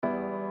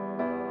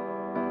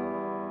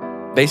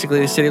Basically,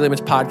 the City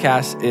Limits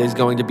podcast is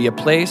going to be a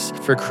place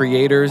for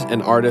creators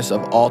and artists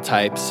of all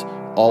types,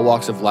 all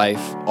walks of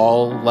life,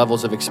 all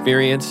levels of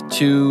experience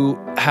to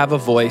have a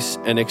voice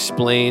and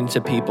explain to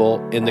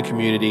people in the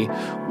community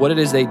what it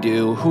is they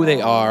do, who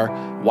they are,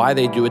 why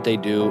they do what they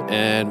do,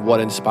 and what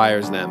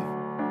inspires them.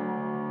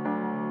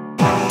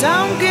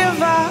 Don't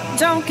give up,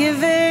 don't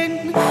give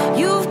in.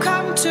 You've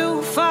come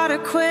too far to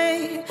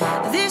quit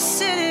this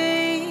city.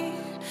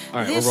 All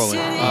right, we're rolling.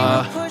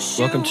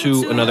 Welcome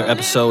to another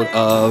episode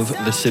of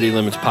the City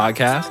Limits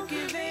podcast.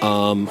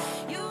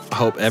 I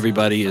hope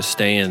everybody is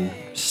staying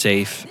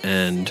safe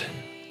and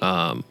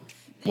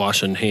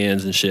washing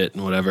hands and shit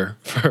and whatever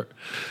for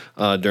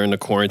during the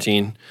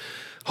quarantine.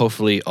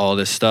 Hopefully all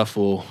this stuff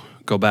will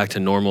go back to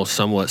normal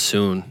somewhat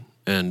soon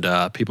and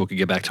people can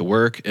get back to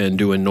work and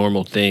doing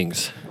normal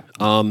things.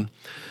 I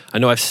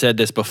know I've said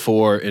this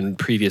before in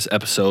previous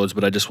episodes,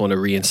 but I just want to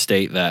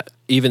reinstate that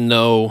even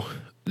though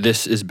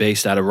this is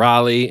based out of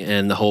Raleigh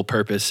and the whole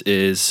purpose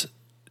is,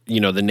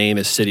 the name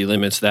is City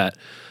Limits, that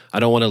I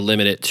don't want to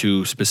limit it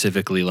to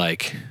specifically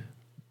like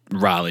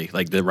Raleigh,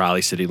 like the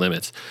Raleigh City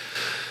Limits.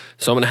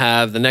 So I'm going to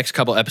have the next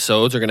couple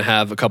episodes are going to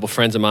have a couple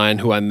friends of mine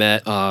who I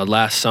met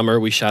last summer.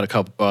 We shot a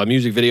couple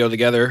music video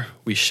together.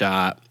 We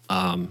shot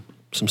some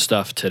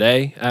stuff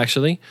today,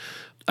 actually.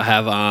 I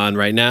have on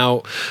right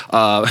now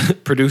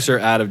producer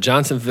out of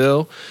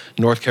Johnsonville,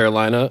 North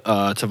Carolina,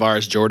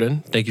 Tavares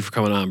Jordan. Thank you for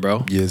coming on,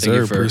 bro. Yes,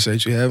 sir.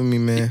 Appreciate you having me,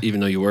 man. Even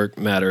though you work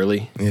mad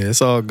early. Yeah,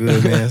 it's all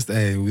good, man.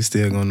 Hey, we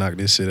still gonna knock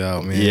this shit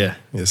out, man. Yeah.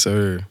 Yes,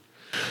 sir.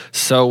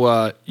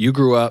 So you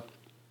grew up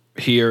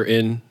here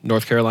in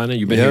North Carolina?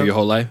 You've been here your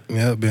whole life?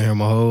 Yeah, been here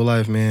my whole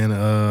life,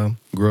 man.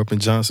 Grew up in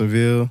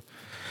Johnsonville.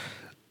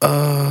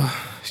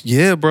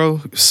 Yeah,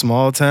 bro.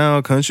 Small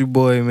town, country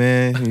boy,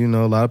 man.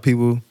 A lot of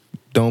people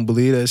don't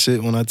believe that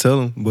shit when I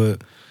tell them,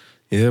 but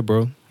yeah,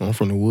 bro, I'm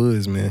from the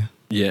woods, man.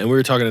 Yeah, and we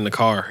were talking in the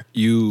car.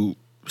 You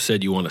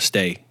said you want to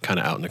stay kind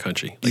of out in the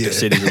country. Like the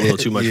city's a little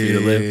too much for you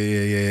to live.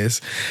 Yeah.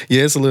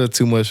 It's a little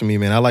too much for me,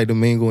 man. I like to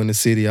mingle in the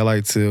city. I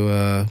like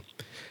to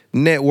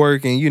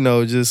network and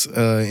just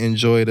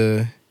enjoy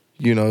the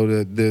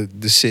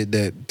shit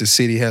that the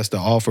city has to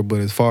offer.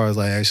 But as far as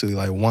like actually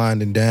like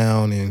winding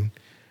down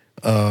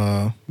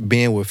and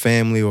being with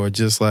family or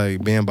just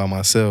like being by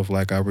myself,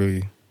 like I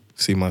really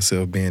see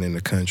myself being in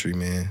the country,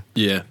 man.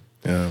 Yeah.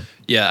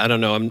 I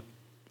don't know.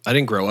 I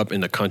didn't grow up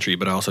in the country,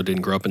 but I also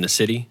didn't grow up in the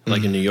city,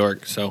 like in New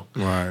York. So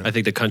right. I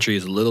think the country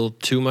is a little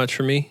too much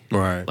for me.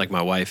 Right. Like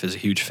my wife is a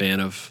huge fan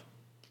of,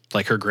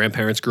 like her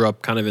grandparents grew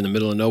up kind of in the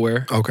middle of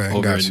nowhere. Okay,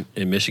 over gotcha.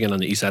 in Michigan, on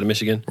the east side of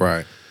Michigan.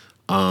 Right.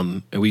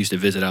 And we used to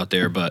visit out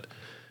there, but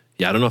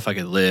yeah, I don't know if I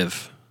could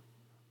live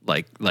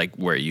like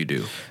where you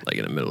do, like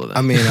in the middle of that.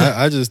 I mean,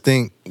 I just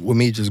think with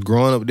me just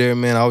growing up there,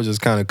 man, I was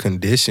just kind of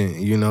conditioned,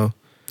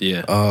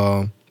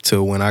 Yeah.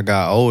 To when I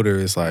got older,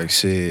 it's like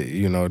shit.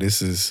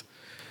 This is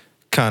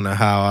kind of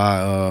how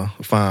I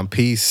find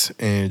peace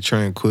and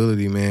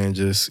tranquility, man.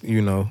 Just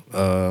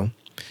not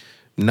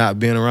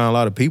being around a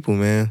lot of people,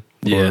 man.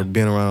 Yeah. Or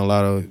being around a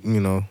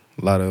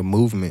lot of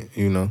movement.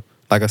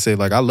 Like I said,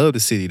 like I love the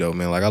city though,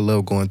 man. Like I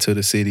love going to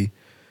the city,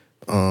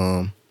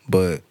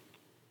 but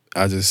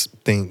I just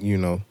think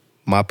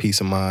my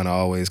peace of mind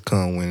always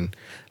come when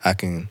I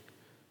can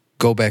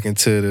go back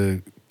into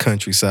the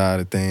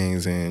countryside of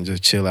things and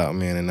just chill out,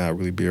 man, and not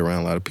really be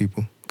around a lot of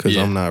people. Because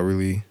I'm not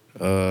really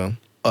an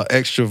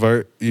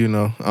extrovert,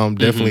 I'm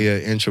definitely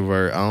an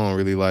introvert. I don't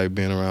really like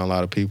being around a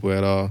lot of people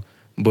at all.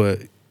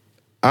 But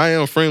I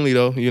am friendly,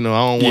 though. I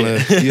don't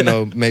want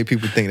to, make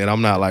people think that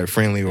I'm not, like,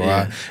 friendly or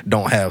I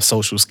don't have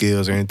social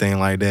skills or anything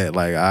like that.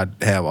 Like, I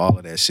have all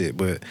of that shit.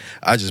 But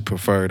I just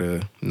prefer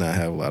to not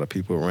have a lot of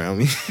people around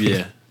me.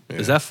 Yeah.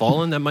 Is that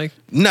falling, that mic?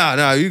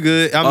 No, you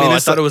good. I mean, I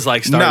thought it was,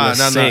 like, starting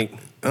to sink.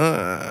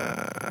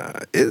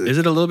 Is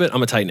it a little bit? I'm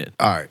going to tighten it.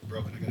 All right.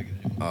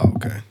 Oh,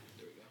 okay.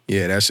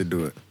 Yeah, that should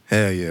do it.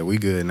 Hell yeah, we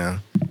good now.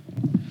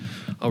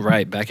 All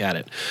right, back at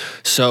it.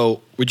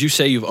 So would you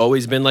say you've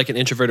always been like an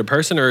introverted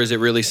person, or is it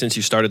really since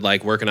you started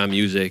like working on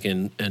music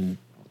and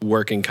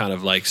working kind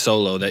of like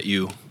solo that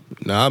you...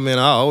 Nah, man,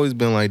 I always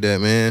been like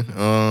that,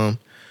 man.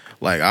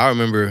 Like I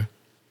remember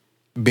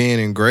being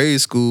in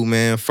grade school,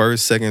 man,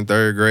 first, second,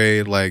 third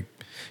grade, like,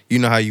 you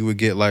know how you would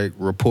get like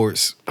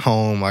reports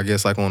home, I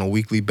guess like on a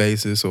weekly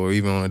basis or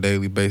even on a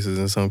daily basis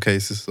in some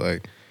cases.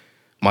 Like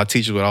my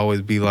teacher would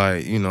always be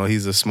like,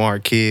 he's a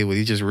smart kid, but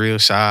he's just real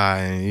shy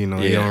and, he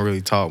don't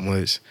really talk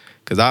much.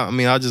 Because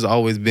I just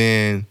always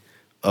been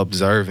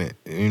observant,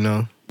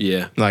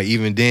 Yeah. Like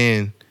even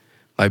then,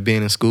 like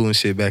being in school and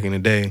shit back in the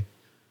day,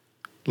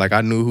 like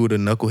I knew who the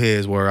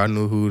knuckleheads were. I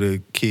knew who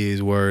the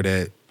kids were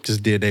that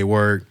just did their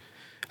work.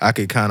 I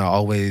could kind of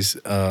always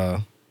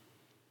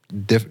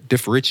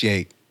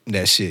differentiate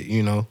that shit,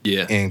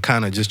 Yeah. and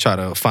kind of just try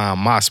to find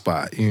my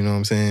spot, you know what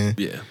I'm saying?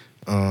 Yeah.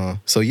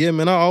 So yeah,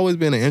 man, I've always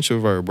been an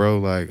introvert, bro.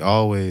 Like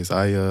always,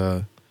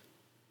 I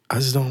I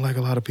just don't like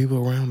a lot of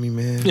people around me,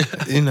 man.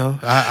 You know,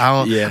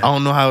 I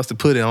don't know how else to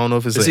put it. I don't know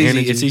if it's easy.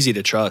 energy. It's easy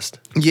to trust.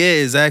 Yeah,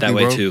 exactly. That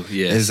way bro. too.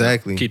 Yeah,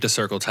 exactly. So keep the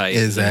circle tight.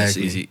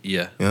 Exactly. It's easy.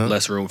 Yeah. Yeah.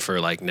 Less room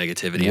for like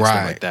negativity and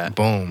stuff like that.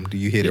 Boom.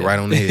 You hit it right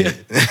on the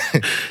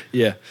head.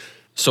 Yeah.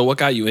 So what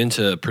got you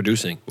into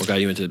producing? What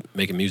got you into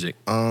making music?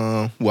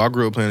 Well, I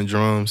grew up playing the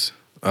drums.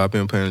 I've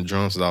been playing the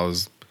drums since I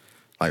was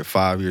like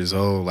 5 years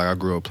old. Like I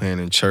grew up playing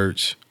in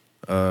church.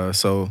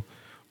 So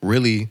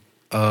really,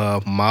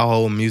 my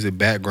whole music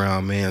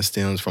background, man,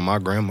 stems from my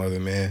grandmother,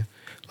 man.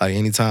 Like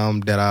anytime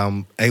that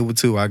I'm able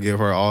to, I give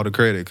her all the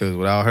credit because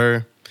without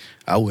her,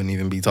 I wouldn't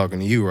even be talking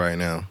to you right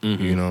now.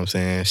 Mm-hmm. You know what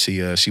I'm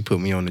saying? She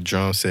put me on the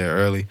drum set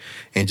early.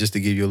 And just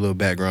to give you a little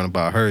background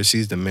about her,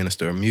 she's the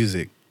minister of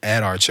music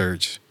at our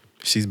church.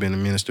 She's been the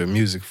minister of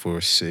music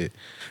for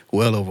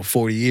well over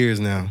 40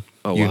 years now.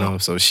 Oh, you wow. know,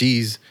 so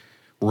she's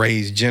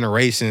raised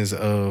generations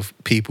of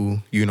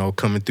people, you know,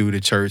 coming through the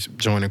church,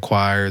 joining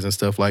choirs and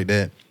stuff like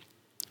that.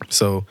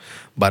 So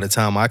by the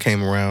time I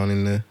came around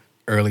in the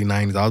early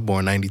 90s, I was born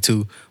in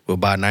 92, but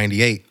by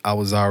 98, I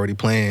was already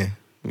playing,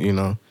 you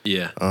know.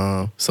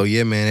 Yeah. So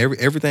yeah, man,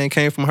 everything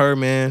came from her,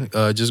 man.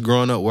 Just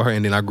growing up with her,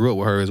 and then I grew up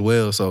with her as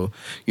well. So,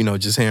 you know,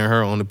 just hearing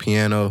her on the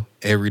piano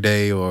every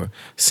day or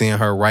seeing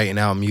her writing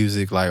out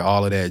music, like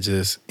all of that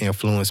just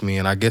influenced me.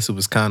 And I guess it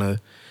was kind of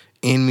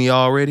in me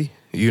already,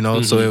 you know.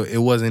 Mm-hmm. So it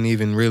wasn't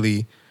even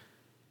really,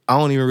 I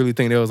don't even really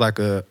think there was like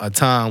a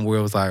time where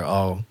it was like,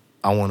 oh,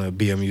 I want to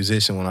be a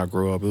musician when I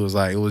grow up. It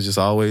was just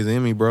always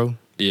in me, bro.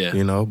 Yeah.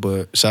 You know,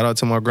 but shout out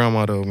to my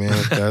grandma though,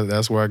 man.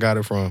 That's where I got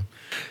it from.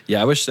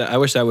 Yeah, I wish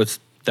that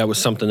was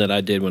something that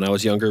I did when I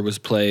was younger, was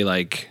play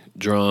like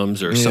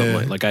drums or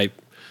something like I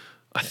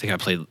think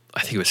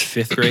it was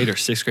 5th grade or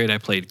 6th grade. I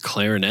played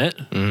clarinet.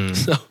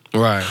 So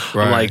Right.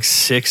 I'm like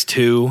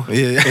 6'2"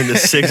 in the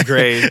 6th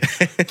grade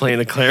playing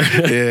the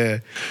clarinet. Yeah,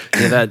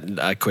 that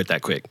I quit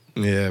that quick.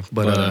 Yeah,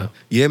 but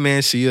yeah,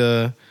 man, she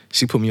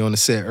put me on the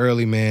set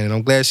early, man, and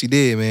I'm glad she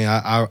did,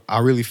 man. I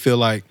really feel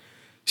like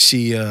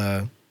she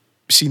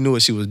knew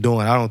what she was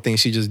doing. I don't think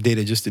she just did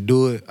it just to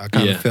do it. I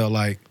kind of felt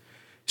like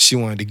she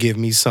wanted to give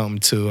me something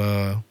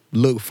to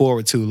look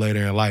forward to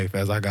later in life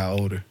as I got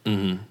older.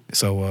 Mm-hmm.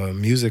 So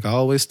music, I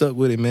always stuck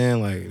with it,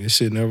 man. Like this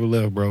shit never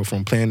left, bro.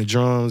 From playing the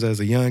drums as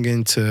a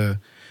youngin' to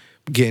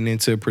getting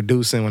into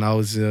producing when I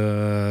was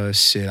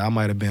I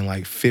might have been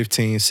like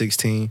 15,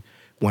 16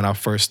 when I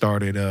first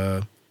started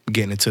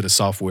getting into the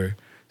software.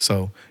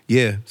 So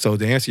yeah, so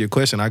to answer your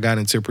question, I got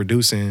into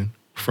producing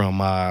from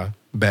my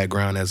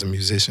background as a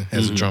musician,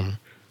 as a drummer.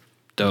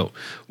 Dope.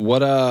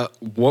 What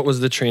was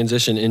the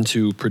transition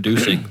into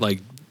producing? Like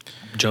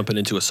jumping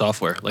into a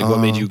software? Like what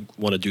made you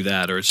want to do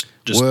that, or it's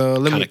just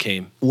kind of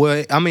came?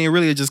 Well, I mean,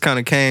 really, it just kind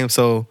of came.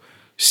 So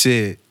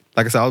shit,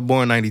 like I said, I was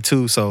born in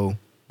 92. So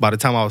by the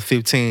time I was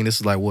 15, this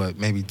was like what,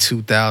 maybe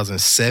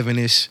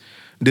 2007-ish.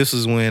 This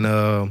was when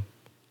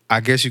I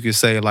guess you could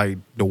say like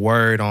the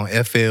word on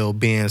FL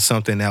being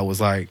something that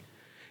was like,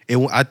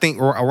 I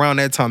think around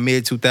that time,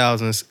 mid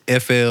 2000s,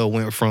 FL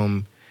went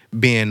from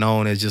being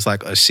known as just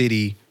like a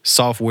shitty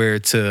software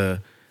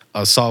to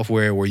a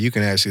software where you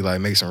can actually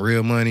like make some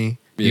real money.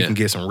 You can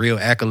get some real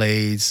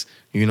accolades.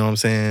 You know what I'm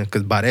saying?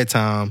 Because by that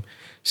time,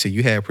 shit,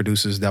 you had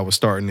producers that were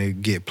starting to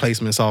get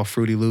placements off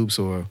Fruity Loops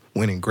or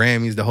winning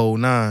Grammys, the whole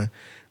nine.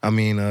 I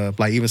mean,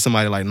 like even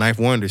somebody like Ninth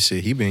Wonder,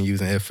 shit, he been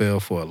using FL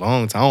for a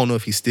long time. I don't know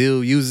if he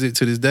still uses it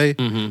to this day,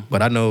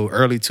 but I know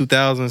early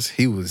 2000s,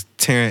 he was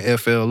tearing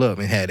FL up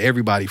and had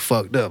everybody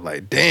fucked up.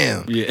 Like,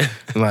 damn. Yeah.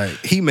 Like,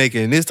 he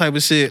making this type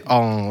of shit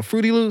on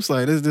Fruity Loops?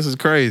 Like, this is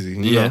crazy.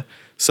 You know?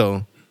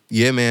 So,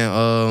 yeah,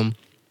 man.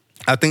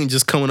 I think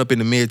just coming up in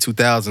the mid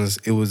 2000s,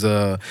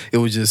 it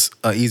was just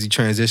an easy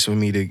transition for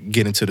me to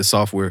get into the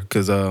software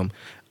because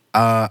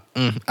I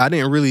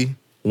didn't really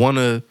want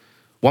to.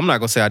 Well, I'm not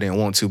gonna say I didn't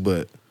want to,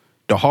 but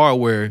the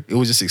hardware, it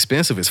was just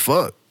expensive as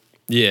fuck.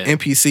 Yeah.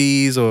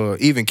 MPCs or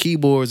even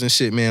keyboards and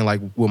shit, man. Like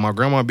with my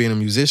grandma being a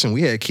musician,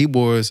 we had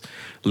keyboards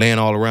laying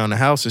all around the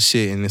house and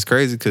shit, and it's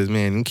crazy because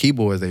man, them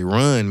keyboards they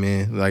run,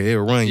 man. Like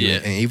they'll run you,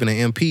 and even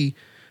an MP.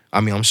 I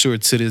mean, I'm sure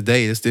to this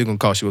day, it's still gonna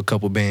cost you a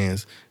couple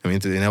bands. I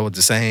mean, and that was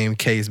the same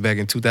case back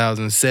in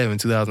 2007,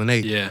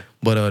 2008. Yeah.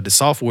 But the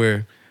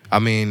software, I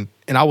mean,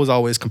 and I was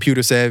always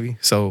computer savvy,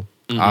 so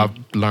I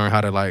learned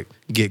how to like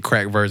get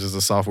crack versions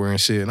of software and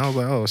shit. And I was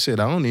like, oh shit,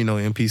 I don't need no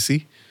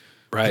MPC.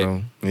 Right.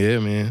 So, yeah,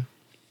 man.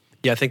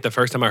 Yeah, I think the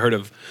first time I heard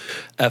of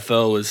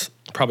FL was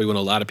probably when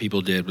a lot of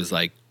people did was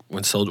like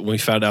when we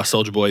found out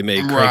Soulja Boy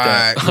made Crank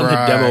That on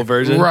the demo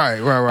version. Right.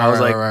 I was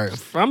like,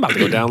 I'm about to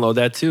go download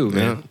that too,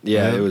 man.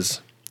 Yeah, it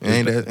was.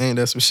 Ain't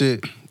that some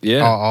shit?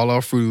 Yeah. All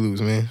our Fruity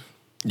Loops, man.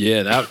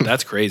 Yeah,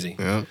 that's crazy.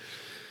 Yeah.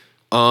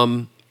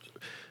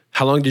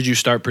 How long did you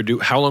start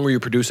How long were you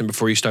producing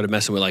before you started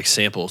messing with like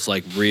samples,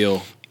 like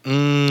real?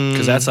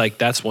 Because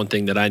that's one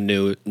thing that I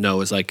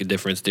know is like a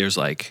difference. There's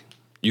like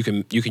you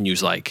can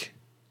use like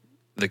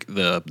the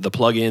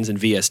plugins and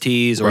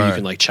VSTs, or you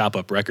can like chop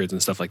up records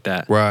and stuff like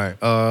that. Right.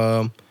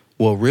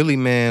 Well, really,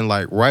 man,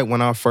 like right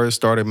when I first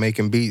started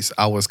making beats,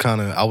 I was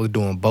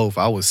doing both.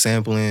 I was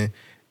sampling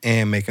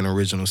and making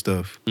original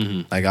stuff.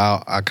 Like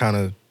I kind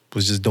of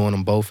was just doing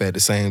them both at the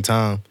same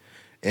time.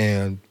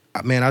 And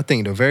man, I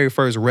think the very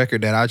first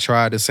record that I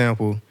tried to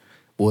sample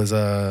was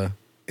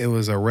it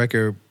was a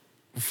record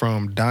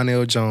from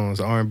Donnell Jones,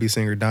 R&B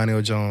singer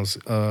Donnell Jones,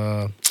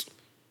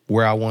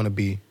 Where I Want to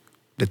Be,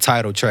 the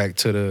title track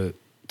to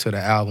the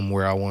album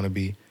Where I Want to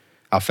Be.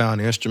 I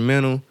found the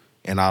instrumental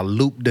and I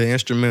looped the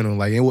instrumental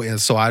like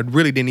and so I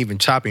really didn't even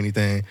chop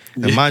anything.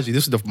 And mind you,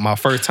 this is my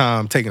first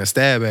time taking a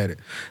stab at it.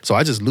 So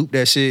I just looped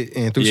that shit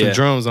and threw some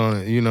drums on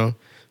it, you know.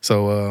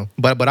 So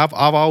but I've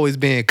always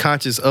been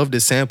conscious of the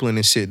sampling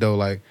and shit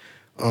though. I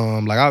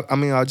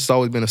mean I just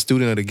always been a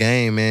student of the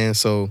game, man.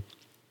 So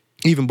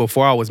even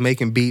before I was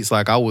making beats,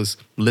 like I was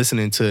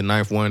listening to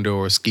Ninth Wonder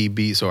or Ski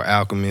Beats or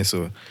Alchemist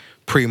or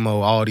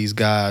Primo, all these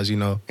guys, you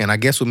know. And I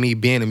guess with me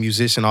being a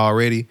musician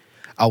already,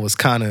 I was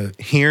kind of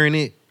hearing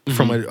it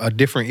from a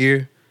different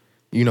ear.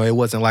 You know, it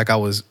wasn't like I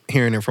was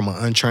hearing it from an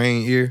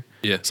untrained ear.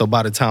 Yeah. So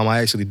by the time I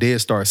actually did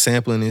start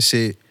sampling and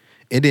shit,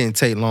 it didn't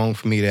take long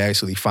for me to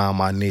actually find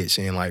my niche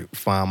and like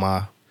find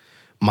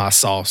my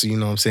sauce, you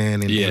know what I'm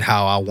saying? And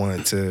how I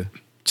wanted to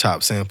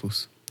chop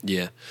samples.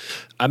 Yeah.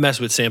 I mess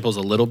with samples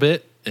a little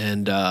bit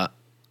and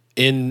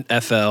in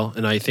FL,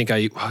 and I think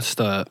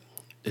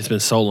it's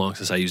been so long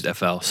since I used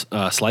FL.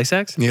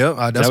 SliceX?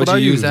 Yeah, that's what I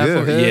used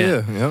that for?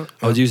 Yeah.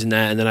 I was using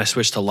that, and then I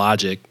switched to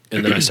Logic,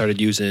 and then I started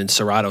using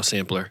Serato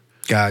Sampler.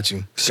 Got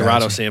you.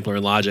 Serato Sampler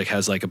and Logic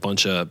has like a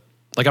bunch of,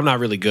 like I'm not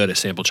really good at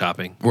sample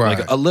chopping. Right.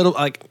 Like a little,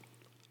 like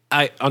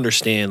I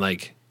understand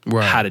like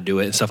how to do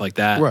it and stuff like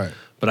that. Right.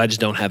 But I just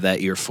don't have that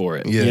ear for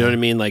it. Yeah. You know what I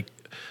mean? Like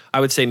I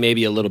would say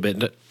maybe a little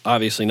bit,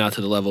 obviously not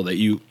to the level that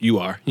you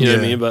are. You know what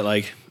I mean? But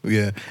like.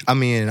 Yeah. I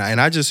mean,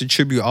 and I just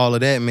attribute all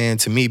of that, man,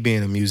 to me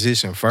being a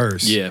musician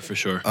first. Yeah, for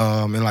sure.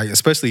 And like,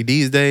 especially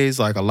these days,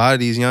 like a lot of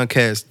these young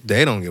cats,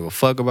 they don't give a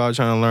fuck about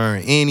trying to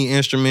learn any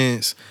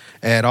instruments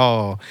at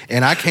all.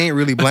 And I can't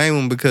really blame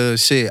them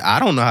because shit, I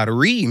don't know how to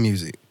read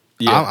music.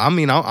 Yeah. I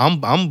mean,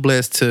 I'm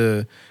blessed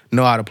to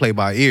know how to play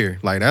by ear.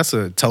 Like that's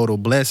a total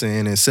blessing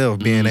in itself,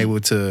 being able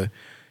to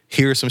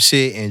hear some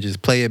shit and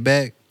just play it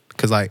back.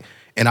 Cause like,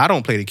 and I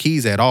don't play the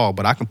keys at all,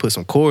 but I can put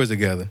some chords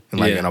together. And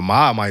like, and a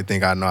mob might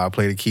think I know how to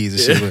play the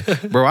keys and shit.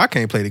 But bro, I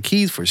can't play the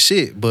keys for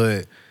shit,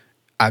 but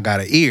I got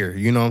an ear,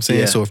 you know what I'm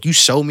saying? Yeah. So if you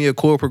show me a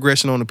chord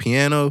progression on the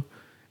piano,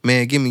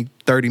 man, give me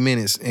 30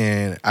 minutes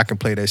and I can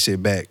play that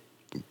shit back.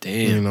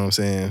 Damn. You know what I'm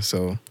saying?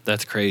 So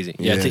that's crazy.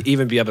 Yeah, to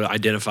even be able to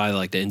identify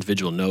like the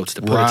individual notes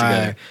to put it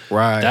together.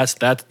 Right. That's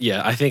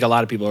I think a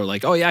lot of people are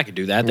like, oh yeah, I could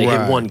do that. They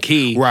hit one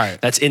key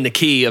that's in the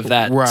key of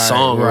that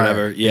song or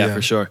whatever. Yeah,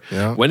 for sure.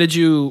 Yeah. When did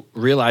you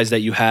realize that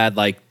you had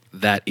like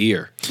that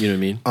ear? You know what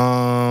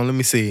I mean? Let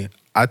me see.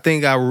 I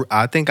think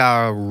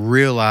I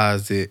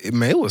realized it.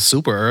 Man, it was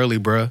super early,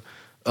 bro.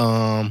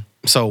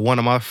 So one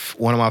of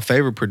my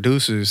favorite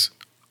producers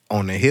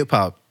on the hip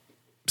hop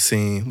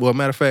scene. Well,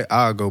 matter of fact,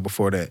 I'll go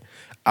before that.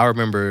 I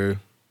remember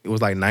it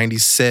was like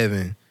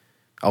 97.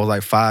 I was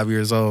like 5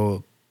 years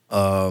old.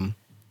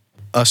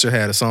 Usher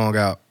had a song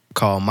out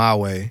called My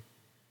Way,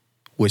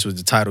 which was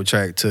the title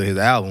track to his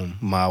album,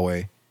 My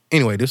Way.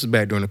 Anyway, this was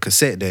back during the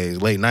cassette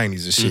days, late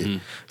 90s and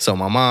shit. So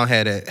my mom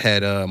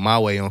had My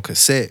Way on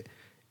cassette,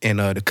 and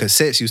the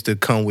cassettes used to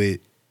come with,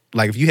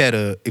 like if you had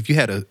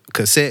a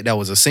cassette that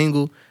was a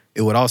single,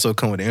 it would also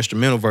come with the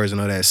instrumental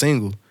version of that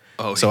single.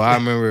 Oh, so I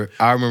remember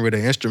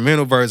the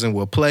instrumental version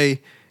would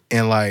play,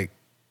 and like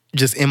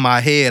just in my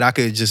head I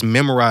could just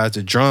memorize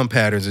the drum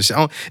patterns and shit.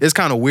 It's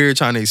kind of weird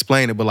trying to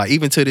explain it, but like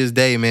even to this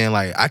day, man,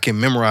 like I can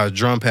memorize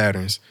drum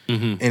patterns,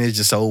 and it's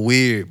just so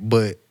weird.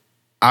 But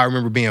I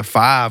remember being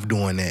 5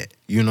 doing that.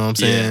 You know what I'm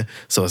saying? Yeah.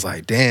 So it's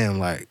like, damn,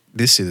 like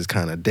this shit is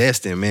kind of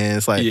destined, man.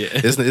 It's like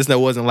it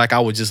wasn't like I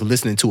was just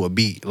listening to a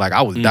beat. Like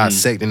I was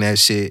dissecting that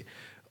shit,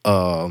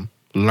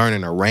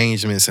 learning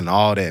arrangements and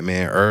all that,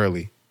 man,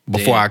 early.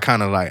 Before I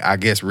kind of like, I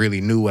guess,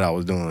 really knew what I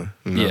was doing.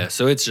 You know? Yeah,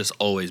 so it's just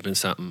always been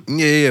something.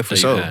 Yeah, for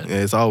sure. Yeah,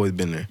 it's always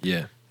been there.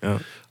 Yeah.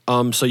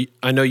 So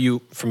I know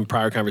you from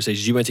prior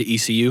conversations. You went to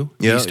ECU.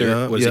 It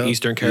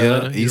Eastern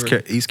Carolina?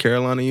 Yeah, East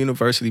Carolina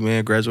University,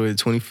 man. Graduated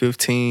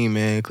 2015,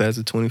 man. Class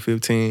of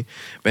 2015.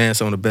 Man,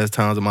 some of the best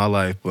times of my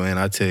life. But man,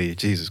 I tell you,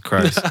 Jesus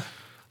Christ,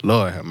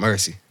 Lord have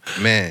mercy,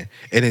 man.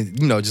 And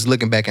then, just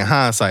looking back in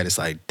hindsight, it's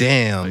like,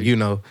 damn,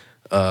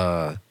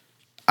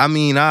 I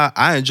mean,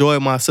 I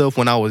enjoyed myself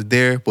when I was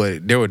there,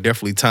 but there were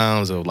definitely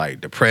times of like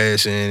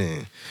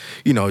depression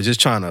and, just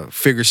trying to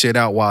figure shit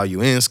out while you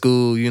in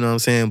school, you know what I'm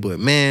saying? But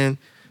man,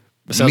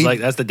 it sounds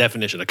like that's the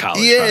definition of college.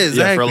 Yeah, exactly.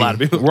 Yeah, for a lot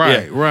of people.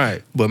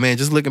 Right. But man,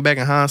 just looking back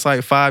in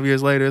hindsight 5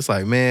 years later, it's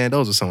like, man,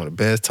 those are some of the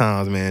best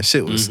times, man.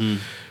 Shit was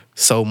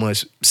so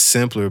much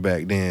simpler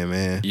back then,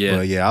 man. Yeah.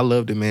 But yeah, I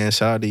loved it, man.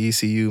 Shout out to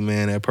ECU,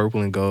 man. That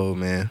purple and gold,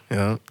 man.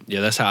 Yeah. Yeah,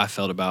 that's how I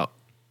felt about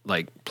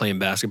like playing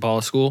basketball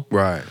at school.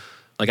 Right.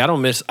 Like I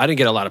didn't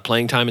get a lot of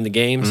playing time in the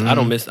games.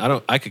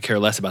 I could care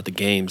less about the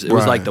games. It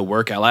was like the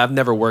workout. I've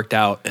never worked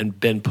out and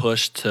been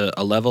pushed to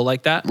a level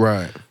like that.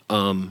 Right.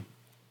 And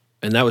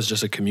that was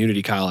just a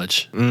community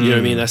college. You know what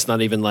I mean? That's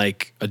not even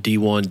like a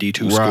D1,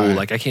 D2 school.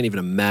 Like I can't even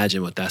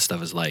imagine what that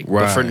stuff is like.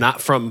 Right.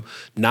 But from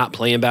not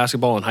playing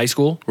basketball in high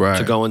school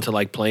to going to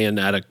like playing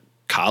at a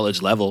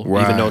college level,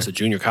 Right. even though it's a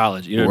junior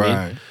college. You know what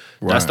I mean?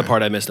 Right. That's the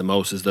part I miss the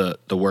most is the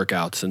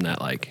workouts and that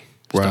like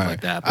stuff Right.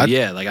 like that. But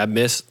yeah, like I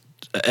miss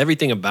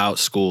everything about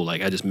school.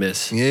 Like I just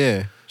miss.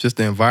 Yeah, just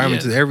the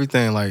environment, Yeah. just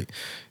everything. Like,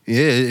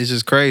 yeah, it's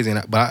just crazy.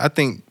 But I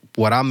think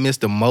what I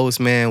missed the most,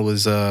 man,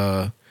 was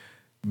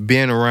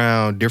being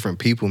around different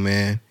people,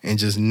 man, and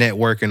just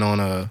networking on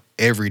a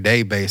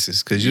everyday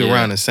basis. Cause you're Yeah.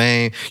 around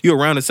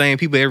the same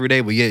people every day,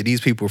 but yet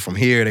these people from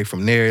here, they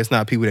from there. It's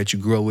not people that you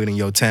grew up with in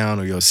your town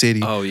or your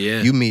city. Oh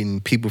yeah. You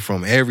meeting people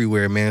from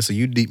everywhere, man. So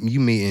you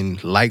meeting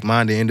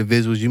like-minded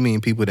individuals. You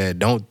meeting people that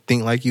don't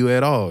think like you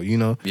at all, you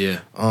know? Yeah.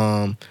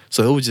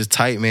 So it was just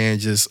tight, man,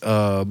 just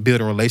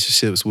building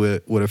relationships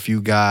with a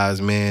few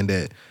guys, man,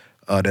 that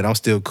I'm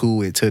still cool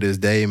with to this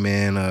day,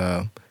 man.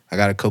 I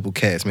got a couple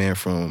cats, man,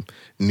 from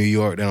New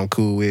York that I'm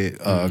cool with.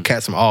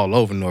 Cats from all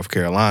over North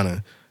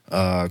Carolina,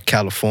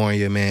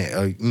 California,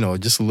 man. You know,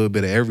 just a little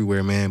bit of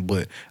everywhere, man.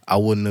 But I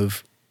wouldn't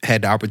have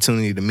had the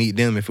opportunity to meet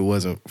them if it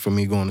wasn't for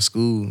me going to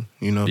school,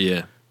 you know?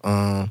 Yeah.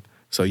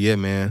 So yeah,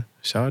 man.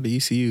 Shout out to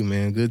ECU,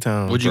 man. Good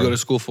time. What'd you bro. go to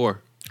school for?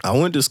 I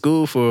went to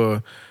school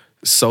for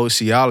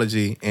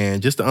sociology,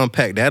 and just to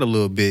unpack that a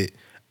little bit,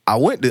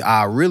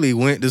 I really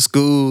went to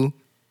school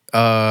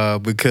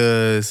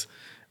because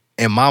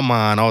in my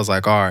mind I was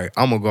like, all right,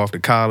 I'm gonna go off to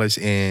college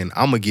and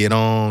I'm gonna get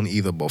on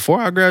either before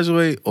I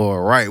graduate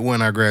or right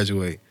when I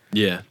graduate.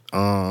 Yeah.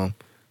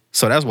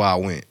 So that's why I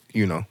went,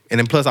 you know. And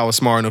then plus I was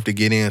smart enough to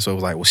get in, so it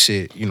was like, well,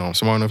 shit, you know, I'm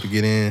smart enough to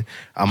get in.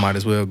 I might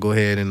as well go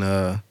ahead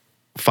and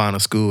find a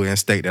school and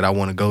state that I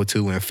want to go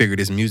to and figure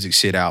this music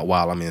shit out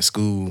while I'm in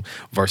school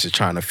versus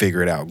trying to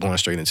figure it out going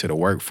straight into the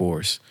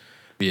workforce.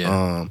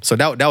 Yeah. So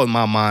that was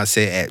my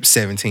mindset at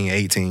 17,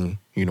 18.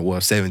 You know,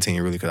 well,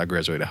 17 really, because I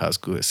graduated high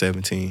school at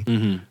 17.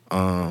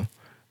 Mm-hmm.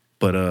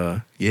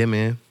 But yeah,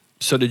 man.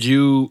 So did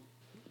you,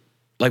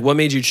 like, what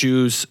made you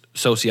choose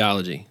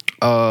sociology?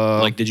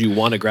 Like, did you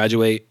want to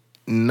graduate?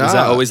 Nah, Was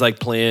that always like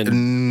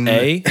plan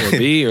A or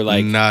B or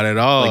like not at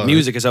all. Like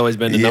music has always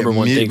been the number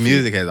one thing. For you.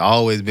 Music has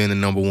always been the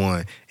number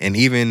one, and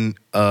even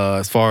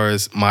as far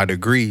as my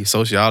degree,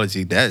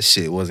 sociology, that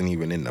shit wasn't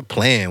even in the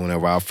plan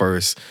whenever I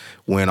first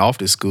went off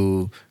to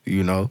school.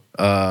 You know,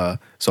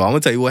 so I'm gonna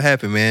tell you what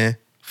happened, man.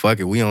 Fuck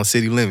it, we on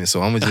city limits,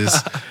 so I'm gonna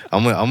just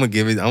I'm gonna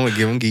give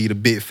you the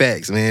big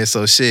facts, man.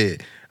 So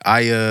shit,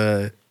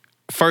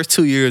 first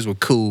 2 years were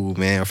cool,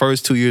 man.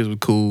 First 2 years were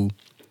cool.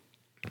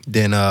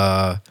 Then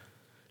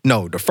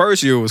no, the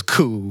first year was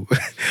cool.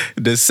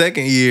 The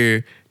second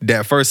year,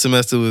 that first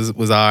semester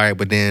was all right,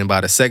 but then by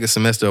the second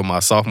semester of my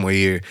sophomore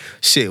year,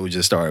 shit would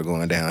just start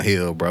going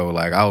downhill, bro.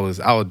 Like I was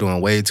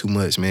doing way too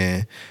much,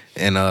 man.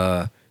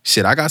 And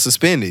shit, I got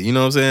suspended, you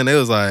know what I'm saying? They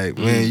was like,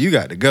 man, you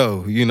got to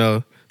go, you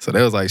know? So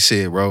they was like,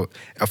 shit, bro.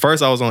 At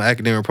first I was on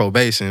academic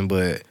probation,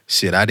 but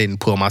shit, I didn't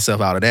pull myself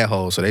out of that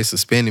hole. So they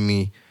suspended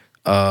me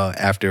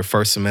after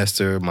first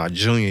semester of my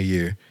junior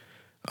year.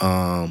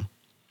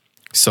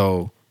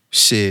 So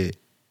shit,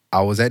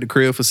 I was at the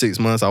crib for 6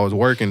 months. I was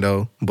working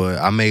though, but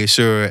I made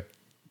sure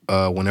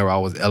whenever I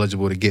was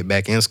eligible to get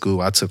back in school,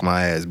 I took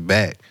my ass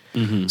back.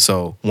 Mm-hmm.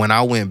 So when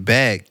I went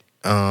back,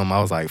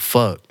 I was like,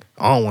 fuck,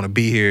 I don't want to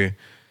be here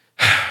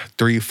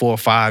 3, 4,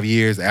 5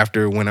 years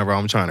after whenever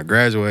I'm trying to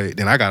graduate.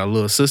 Then I got a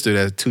little sister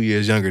that's 2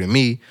 years younger than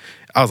me.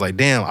 I was like,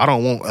 damn, I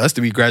don't want us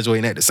to be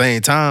graduating at the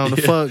same time. The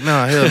fuck?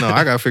 Nah, hell no.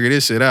 I gotta figure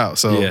this shit out.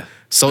 So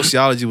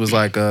sociology was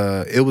like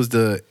it was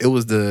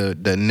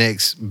the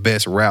next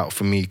best route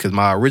for me because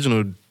my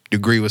original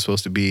degree was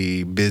supposed to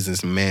be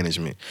business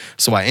management.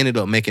 So I ended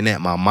up making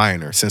that my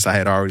minor since I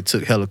had already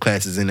took hella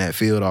classes in that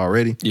field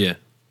already. Yeah.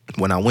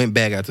 When I went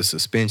back after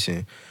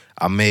suspension,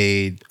 I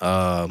made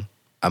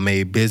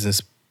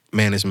business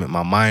management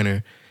my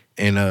minor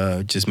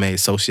and just made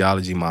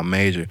sociology my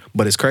major.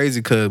 But it's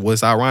crazy because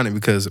what's ironic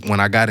because when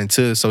I got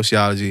into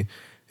sociology,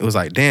 it was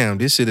like, damn,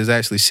 this shit is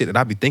actually shit that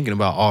I be thinking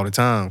about all the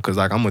time. Cause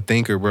like I'm a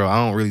thinker, bro. I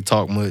don't really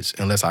talk much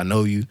unless I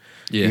know you.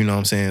 Yeah. You know what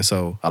I'm saying?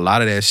 So a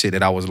lot of that shit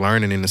that I was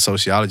learning in the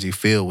sociology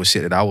field was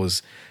shit that I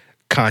was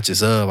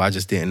conscious of. I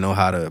just didn't know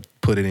how to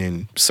put it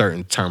in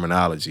certain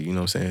terminology. You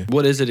know what I'm saying?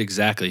 What is it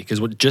exactly?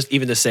 Because just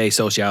even to say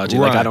sociology,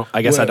 Right. like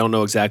I guess I don't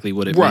know exactly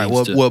what it Right.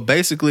 means. Well,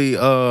 basically,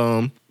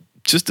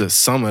 just to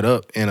sum it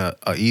up in a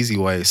easy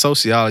way,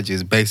 sociology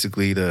is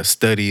basically the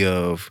study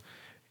of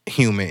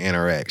human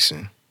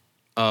interaction.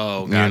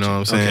 Oh, gotcha. You know what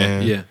I'm saying?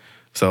 Okay. Yeah.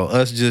 So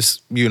us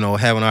just,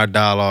 having our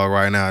dialogue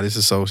right now, this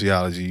is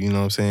sociology, you know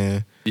what I'm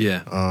saying?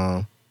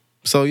 Yeah.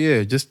 So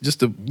yeah, just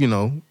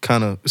to,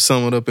 kind of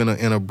sum it up in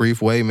a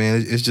brief way,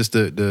 man, it's just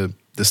the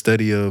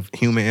study of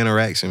human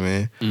interaction,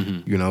 man.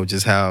 Mm-hmm.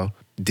 Just how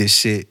this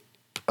shit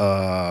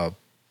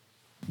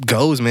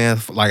goes, man,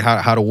 like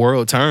how the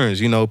world turns,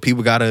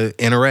 people got to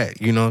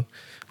interact,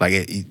 like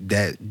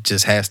that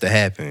just has to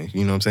happen,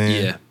 you know what I'm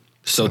saying? Yeah.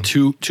 So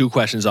two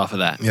questions off of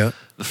that. Yeah.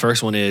 The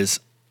first one is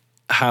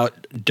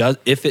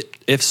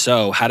if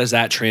so, how does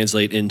that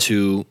translate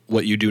into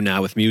what you do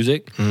now with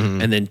music?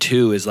 Mm-hmm. And then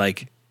two is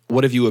like,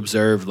 what have you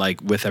observed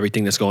like with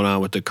everything that's going on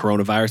with the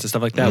coronavirus and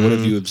stuff like that? Mm-hmm. What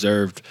have you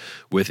observed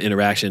with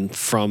interaction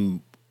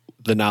from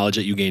the knowledge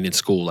that you gained in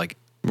school? Like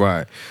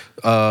Right.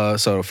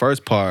 So the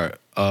first part,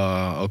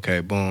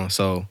 okay, boom.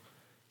 So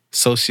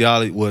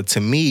sociology, well, to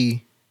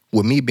me,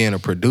 with me being a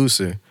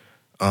producer,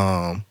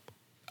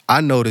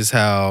 I notice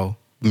how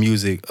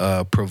music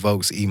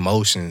provokes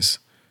emotions.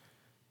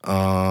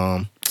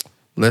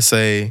 Let's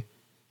say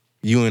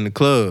you in the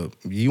club,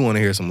 you want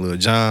to hear some Lil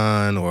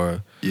Jon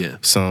or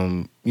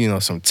some,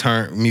 some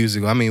turn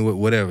music. I mean,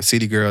 whatever.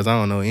 City Girls, I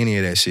don't know any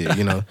of that shit.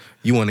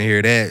 You want to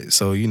hear that,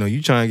 so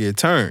you trying to get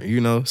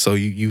turned. So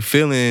you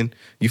feeling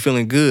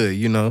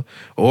good.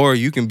 Or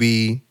you can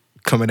be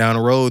coming down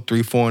the road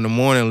 3-4 in the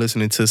morning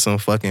listening to some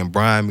fucking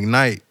Brian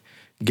McKnight,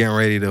 getting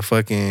ready to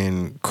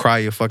fucking cry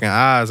your fucking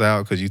eyes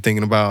out because you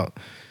thinking about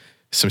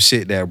some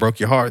shit that broke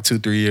your heart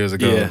 2-3 years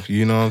ago. Yeah.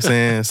 You know what I'm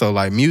saying? So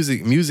like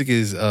music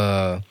is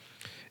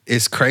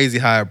it's crazy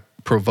how it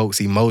provokes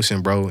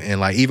emotion, bro. And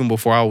like even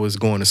before I was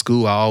going to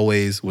school, I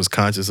always was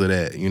conscious of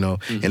that,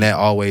 and that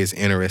always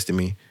interested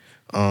me.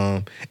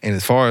 And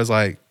as far as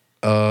like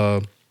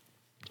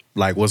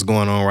what's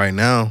going on right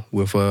now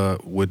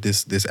with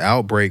this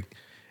outbreak,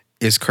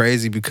 it's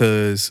crazy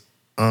because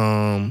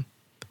from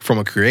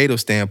a creative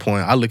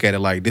standpoint, I look at it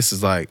like this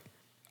is like,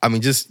 I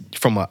mean, just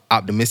from an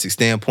optimistic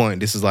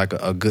standpoint, this is like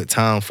a good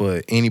time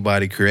for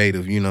anybody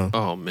creative,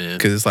 Oh, man.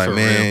 Because it's like, For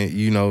man,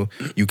 real.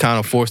 you kind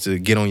of forced to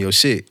get on your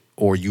shit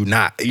or you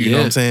not. You know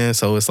what I'm saying?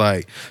 So it's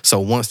like, so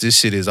once this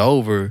shit is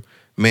over,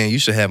 man, you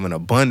should have an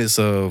abundance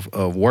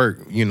of work,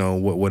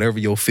 whatever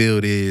your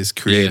field is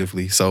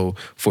creatively. Yeah. So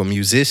for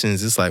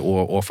musicians, it's like,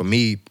 or for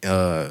me,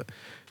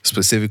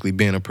 specifically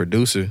being a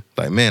producer,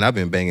 like, man, I've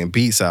been banging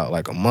beats out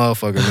like a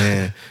motherfucker,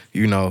 man.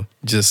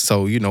 Just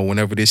so,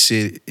 whenever this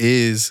shit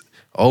is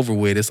over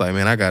with, it's like,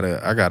 man, I got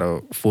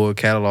a full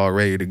catalog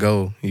ready to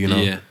go,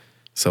 Yeah.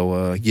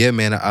 So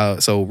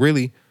man, so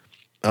really,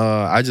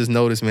 I just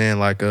noticed, man,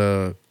 like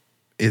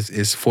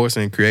it's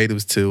forcing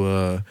creatives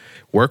to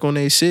work on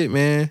their shit,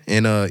 man.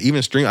 And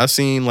even I've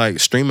seen like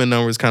streaming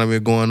numbers kind of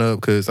been going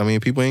up because I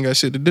mean people ain't got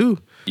shit to do.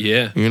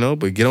 Yeah.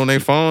 But get on their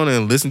phone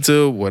and listen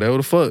to whatever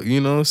the fuck,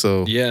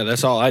 so. Yeah,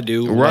 that's all I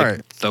do. Right.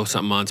 Like, throw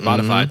something on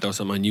Spotify, throw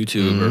something on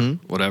YouTube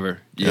or whatever.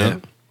 Yeah.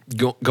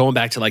 Going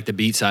back to like the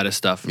beat side of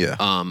stuff. Yeah.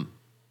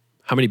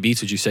 How many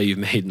beats would you say you've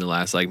made in the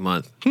last like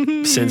month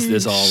since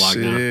this all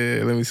lockdown?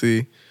 Shit, let me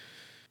see.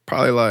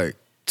 Probably like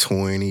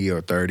 20 or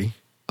 30.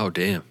 Oh,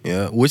 damn.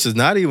 Yeah, which is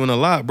not even a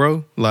lot,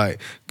 bro.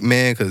 Like,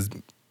 man, because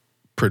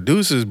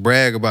producers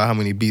brag about how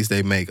many beats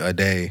they make a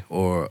day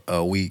or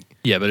a week.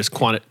 Yeah, but it's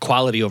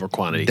quality over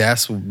quantity.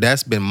 That's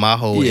been my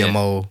whole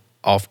MO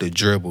off the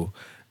dribble,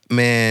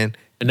 man.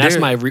 And that's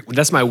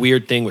my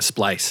weird thing with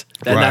Splice.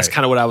 And that's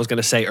kind of what I was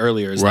gonna say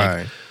earlier. Is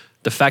like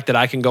the fact that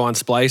I can go on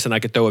Splice and I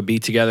could throw a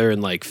beat together in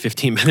like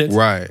 15 minutes.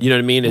 Right. You know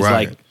what I mean? It's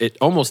like it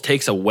almost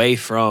takes away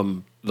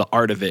from the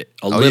art of it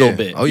a little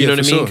bit. Oh, you yeah, know what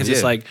I mean? sure. Because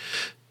it's like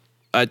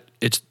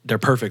they're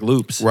perfect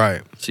loops.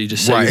 Right. So you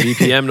just set your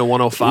BPM to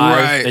 105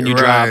 Right, and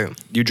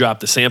you drop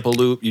the sample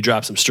loop, you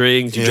drop some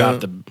strings, you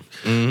drop the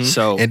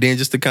so and then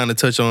just to kind of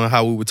touch on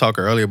how we were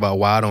talking earlier about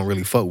why I don't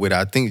really fuck with it,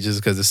 I think just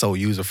because it's so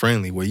user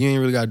friendly where you ain't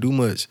really gotta do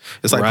much.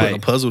 It's like putting a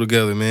puzzle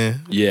together,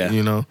 man.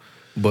 Yeah.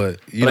 But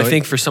I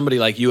think for somebody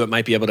like you, it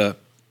might be able to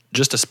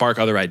just to spark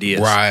other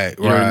ideas. Right.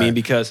 You know what I mean?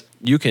 Because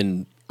you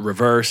can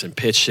reverse and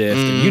pitch shift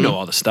and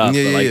all the stuff.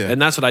 Yeah, but yeah.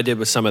 And that's what I did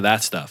with some of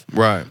that stuff.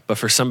 Right. But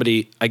for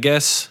somebody, I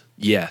guess,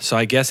 so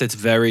I guess it's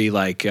very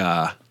like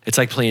it's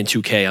like playing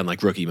 2K on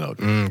like rookie mode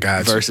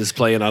gotcha. versus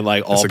playing on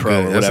like all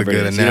pro or whatever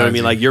it is. You know what I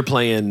mean? Like you're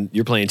playing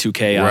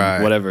 2K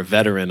on whatever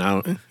veteran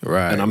and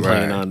I'm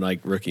playing on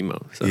like rookie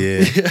mode. So.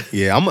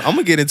 Yeah. I'm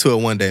gonna get into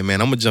it one day, man.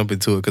 I'm gonna jump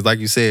into it because, like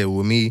you said,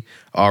 with me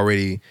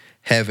already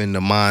having the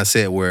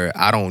mindset where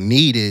I don't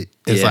need it,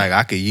 it's like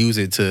I could use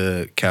it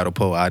to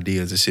catapult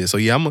ideas and shit. So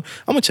yeah, I'm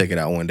gonna check it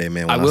out one day,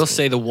 man. I will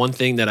say the one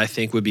thing that I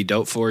think would be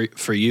dope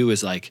for you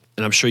is like,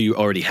 and I'm sure you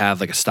already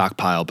have like a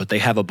stockpile, but they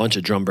have a bunch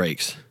of drum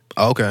breaks.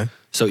 Okay.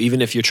 So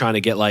even if you're trying to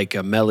get like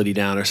a melody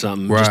down or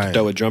something, just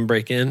throw a drum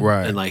break in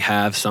and like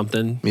have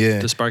something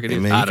to spark it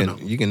in. Man, I don't know.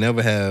 You can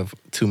never have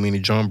too many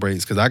drum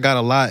breaks because I got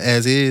a lot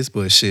as is,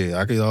 but shit,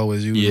 I could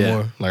always use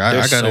more. Like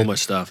there's I got so much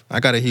stuff. I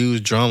got a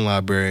huge drum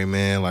library,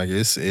 man. Like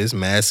it's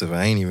massive.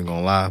 I ain't even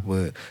gonna lie,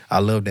 but I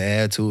love to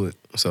add to it.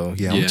 So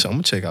yeah, I'm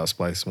gonna check out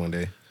Splice one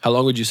day. How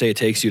long would you say it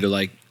takes you to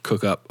like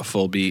cook up a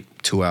full beat?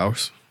 2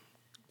 hours.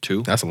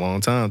 2? That's a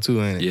long time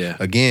too, ain't it? Yeah.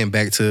 Again,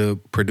 back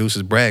to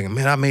producers bragging.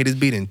 Man, I made this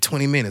beat in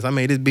 20 minutes. I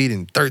made this beat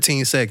in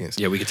 13 seconds.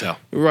 Yeah, we can tell.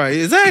 Right,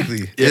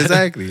 exactly.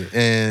 Exactly.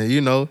 And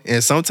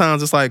and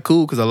sometimes it's like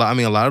cool because a lot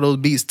of those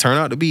beats turn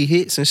out to be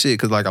hits and shit.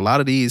 Cause like a lot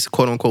of these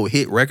quote unquote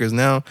hit records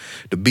now,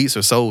 the beats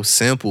are so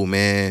simple,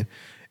 man.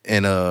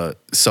 And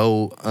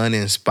so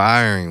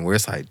uninspiring where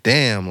it's like,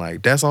 damn,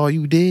 like that's all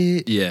you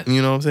did? Yeah.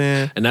 You know what I'm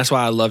saying? And that's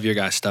why I love your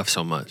guys' stuff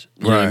so much.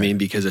 You know what I mean?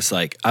 Because it's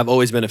like, I've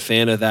always been a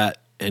fan of that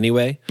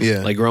anyway.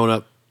 Yeah. Like growing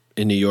up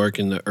in New York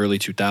in the early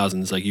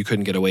 2000s, like you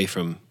couldn't get away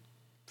from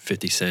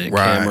 50 Cent,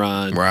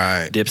 Cameron,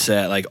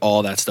 Dipset, like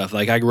all that stuff.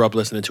 Like I grew up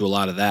listening to a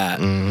lot of that.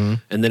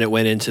 And then it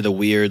went into the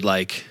weird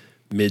like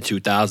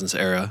mid-2000s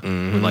era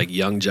with like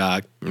Young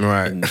Jock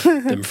Right. and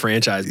them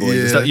franchise boys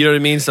and Yeah. stuff. You know what I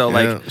mean? So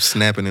Yeah, like,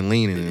 snapping and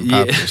leaning and Yeah.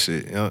 popping and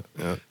shit. Yep.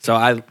 so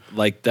I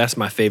like that's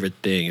my favorite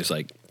thing is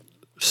like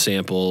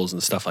samples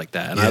and stuff like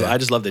that. And Yeah. I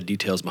just love the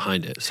details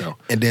behind it. So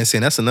And then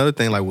saying that's another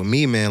thing, like with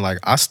me, man, like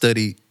I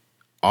studied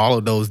all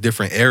of those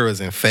different eras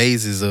and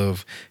phases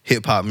of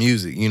hip hop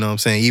music. You know what I'm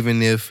saying?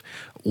 Even if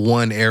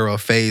one era or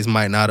phase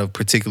might not have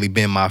particularly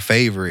been my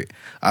favorite,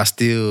 I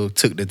still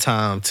took the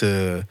time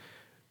to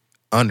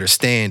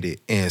understand it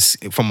and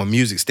from a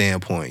music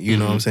standpoint. You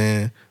know what I'm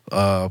saying?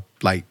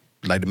 Like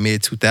the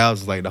mid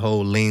 2000s, like the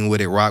whole lean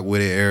with it, rock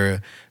with it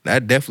era.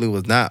 That definitely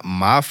was not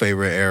my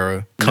favorite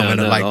era not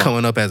at all.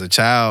 coming up as a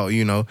child,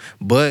 you know.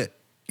 But,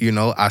 you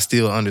know, I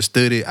still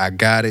understood it. I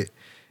got it.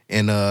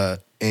 And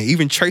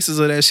even traces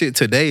of that shit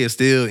today is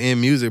still in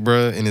music,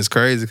 bro. And it's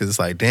crazy because it's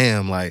like,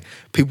 damn, like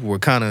people were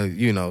kind of,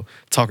 you know,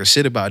 talking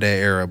shit about that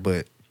era,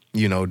 but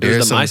you know,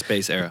 there's there's the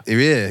MySpace era.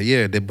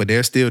 Yeah, but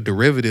there's still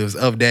derivatives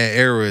of that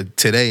era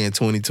today in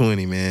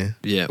 2020, man.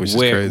 Yeah. which is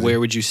crazy. Where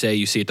would you say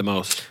you see it the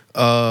most?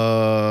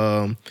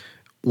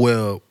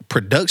 Well,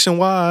 production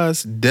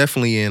wise,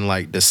 definitely in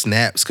like the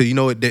snaps, because you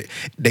know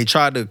they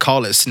tried to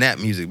call it snap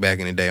music back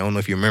in the day. I don't know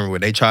if you remember,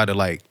 but they tried to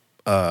like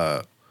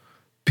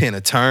pin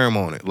a term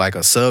on it, like a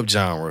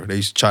subgenre. They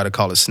used to try to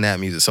call it snap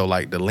music. So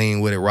like the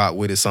lean with it, rock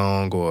with it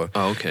song, or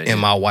In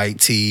My White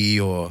Tee,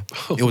 or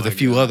it was a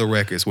few other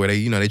records where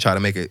they try to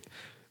make it.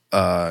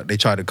 They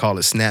try to call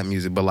it snap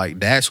music, but like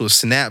the actual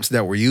snaps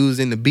that were used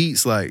in the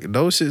beats, like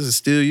those shits are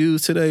still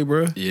used today,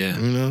 bro. Yeah.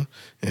 You know,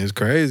 and it's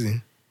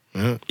crazy.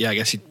 Yeah. Yeah, I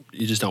guess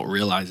you just don't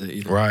realize it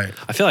either. Right.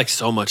 I feel like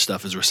so much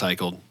stuff is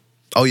recycled,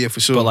 Oh yeah,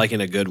 for sure. but like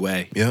in a good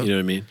way. Yeah. You know what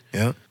I mean?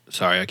 Yeah.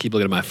 Sorry, I keep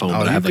looking at my phone, Oh,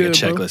 but I you have like good,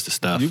 a bro. checklist of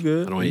stuff. You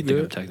good. I don't want You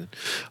you to think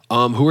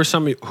I'm texting.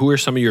 Who are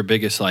some of your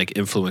biggest like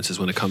influences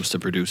when it comes to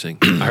producing?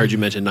 I heard you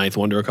mention Ninth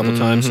Wonder a couple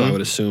times, so I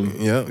would assume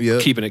Yeah.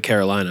 keeping it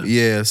Carolina.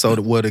 Yeah, so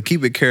to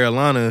keep it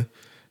Carolina,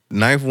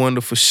 Ninth Wonder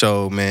for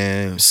sure,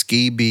 man.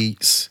 Ski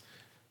Beats.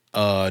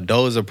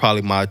 Those are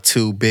probably my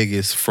two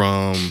biggest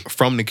from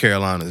the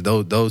Carolinas.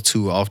 Those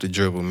two are off the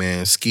dribble,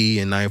 man. Ski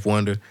and Ninth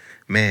Wonder,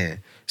 man,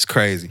 it's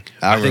crazy.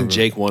 I think remember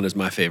Jake One is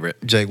my favorite.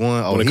 Jake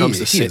One. Oh, when it comes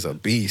to he is a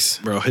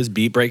beast. Bro, his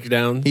beat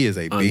breakdown. He is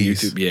a on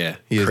beast. YouTube. Yeah,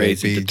 He is a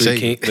crazy.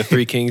 beast. The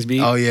Three Kings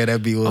beat. Oh yeah,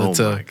 that beat was Oh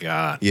tough. my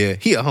god. Yeah,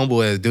 he a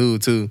humble ass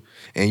dude too.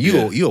 And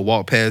Yeah. you'll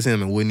walk past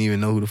him and wouldn't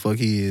even know who the fuck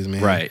he is,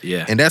 man. Right,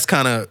 yeah. And that's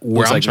kind of where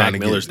Looks I'm like trying Mac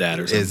to Miller's get. dad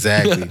or something.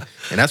 Exactly.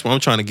 And that's what I'm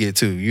trying to get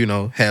to. You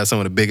know, have some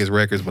of the biggest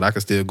records, but I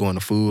can still go in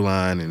the food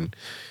line and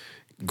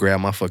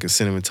grab my fucking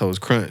Cinnamon Toast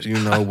Crunch, you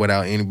know,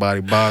 without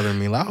anybody bothering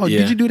me. Like, oh,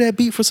 Yeah. did you do that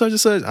beat for such and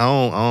such? I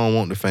don't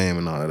want the fame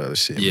and all that other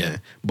shit, Yeah.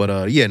 man.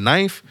 But yeah,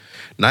 Ninth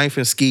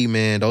and Ski,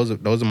 man, those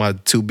are my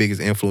two biggest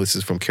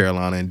influences from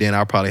Carolina. And then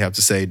I'll probably have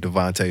to say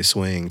Devontae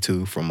Swing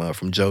too from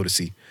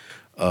Jodeci.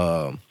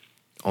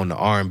 On the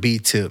R&B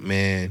tip,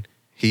 man,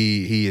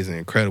 he is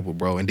incredible,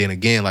 bro. And then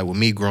again, like with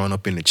me growing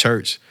up in the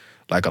church,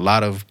 like a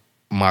lot of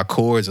my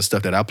chords and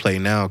stuff that I play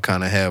now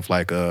kind of have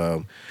like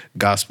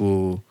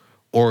gospel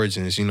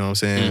origins, you know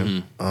what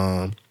I'm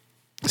saying?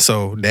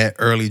 So that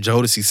early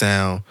Jodeci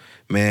sound,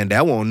 man,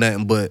 that wasn't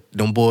nothing but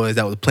them boys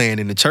that was playing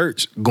in the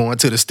church, going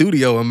to the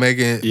studio and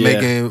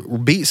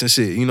making beats and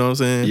shit, you know what I'm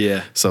saying?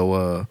 Yeah.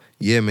 So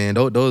yeah, man,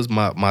 those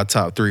my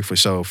top three for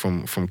sure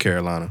from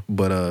Carolina.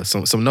 But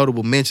some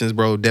notable mentions,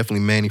 bro,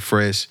 definitely Manny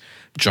Fresh,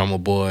 Drummer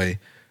Boy,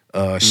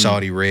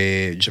 Shawty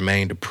Red,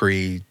 Jermaine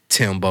Dupri,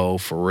 Timbo,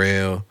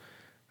 Pharrell.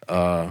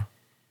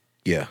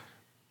 Yeah.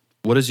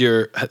 What is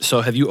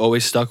so have you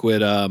always stuck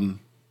with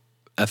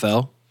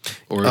FL?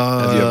 Or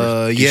have you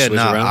ever switched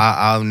around?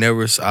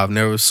 I've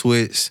never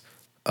switched.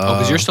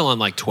 Because you're still on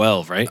like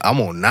 12, right? I'm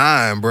on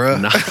 9,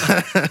 bro.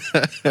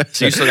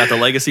 So you still got the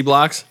legacy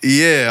blocks?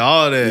 Yeah,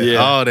 all that. Yeah.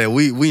 All that.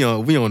 We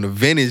on the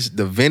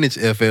vintage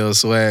FL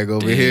swag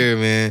over here,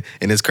 man.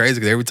 And it's crazy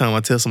because every time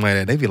I tell somebody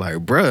that, they be like,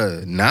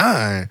 bruh,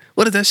 9?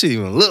 What does that shit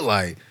even look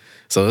like?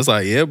 So it's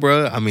like, yeah,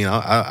 bruh. I mean,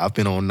 I've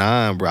been on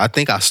 9, bro. I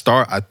think I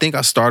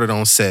started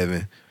on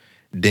 7.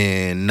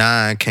 Then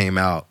 9 came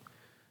out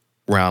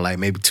around like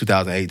maybe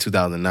 2008,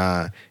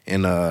 2009,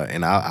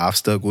 and I've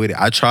stuck with it.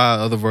 I tried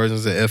other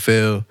versions of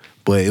FL,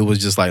 but it was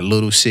just like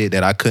little shit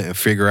that I couldn't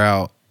figure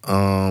out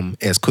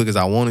as quick as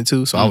I wanted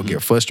to. So I would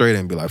get frustrated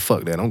and be like,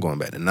 fuck that, I'm going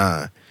back to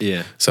 9.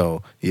 Yeah.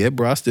 So yeah,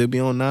 bro, I still be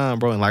on 9,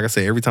 bro. And like I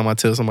said, every time I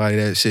tell somebody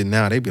that shit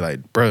now, they be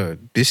like, bro,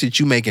 this shit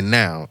you making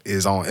now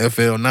is on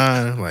FL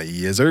 9. I'm like,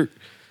 yes, sir.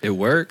 It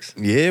works.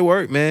 Yeah, it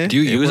worked, man. Do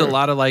you use worked. a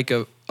lot of like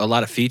a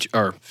lot of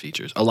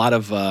features, a lot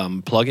of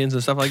plugins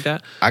and stuff like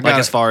that? I got- like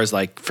as far as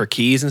like for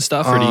keys and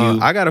stuff, or do you?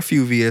 I got a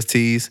few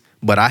VSTs,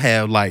 but I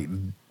have like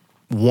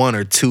 1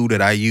 or 2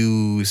 that I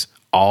use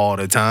all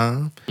the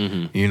time.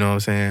 You know what I'm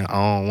saying? I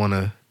don't want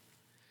to.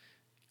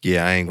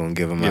 Yeah, I ain't gonna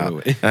give them Give out.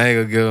 away. I ain't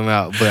gonna give them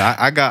out. But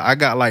I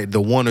got like the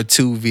 1 or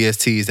 2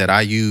 VSTs that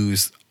I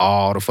use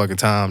all the fucking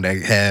time that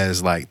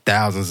has like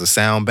thousands of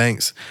sound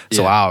banks.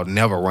 So Yeah. I'll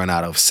never run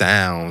out of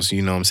sounds.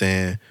 You know what I'm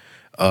saying?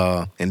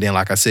 And then,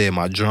 like I said,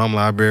 my drum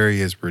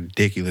library is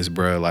ridiculous,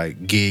 bro.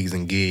 Like gigs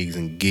and gigs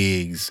and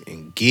gigs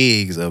and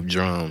gigs of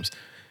drums.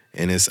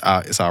 And it's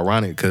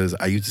ironic because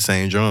I use the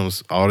same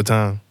drums all the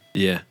time.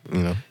 Yeah. You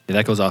know. Yeah,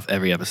 that goes off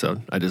every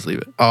episode. I just leave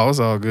it. Oh, it's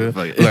all good.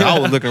 Fuck it. Like, I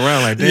was looking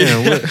around like,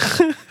 damn,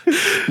 what?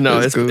 No,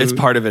 That's cool. it's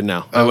part of it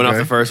now. I went off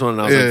Okay. the first one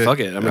and I was like, fuck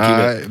it, I'm gonna keep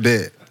it. Alright,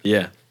 bet.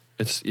 Yeah.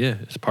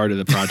 It's part of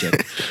the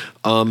project.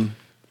 What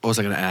was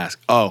I gonna ask?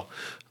 Oh,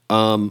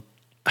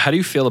 how do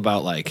you feel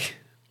about like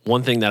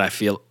one thing that I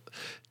feel?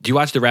 Do you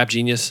watch the Rap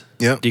Genius?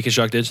 Yep.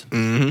 Deconstructed?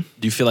 Mm-hmm.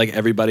 Do you feel like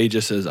everybody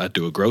just says I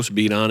do a gross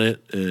beat on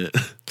it? Do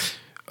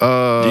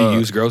you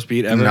use gross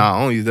beat ever? Nah,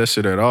 I don't use that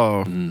shit at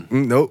all.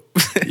 Nope.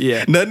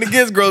 Yeah. Nothing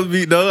against gross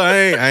beat though. I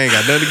ain't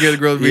got nothing against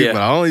gross beat, Yeah.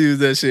 but I don't use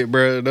that shit,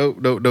 bro.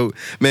 Nope.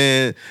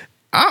 Man,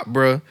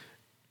 bro,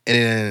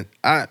 and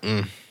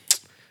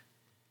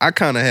I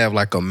kind of have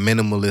like a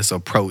minimalist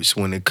approach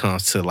when it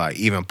comes to like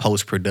even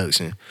post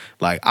production.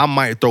 Like I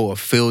might throw a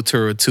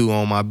filter or two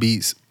on my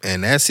beats,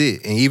 and that's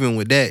it. And even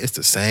with that, it's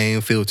the same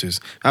filters.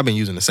 I've been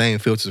using the same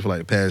filters for like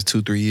the past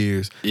 2-3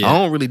 years. Yeah. I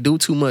don't really do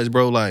too much,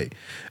 bro. Like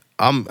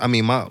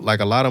my like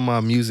a lot of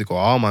my music, or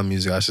all my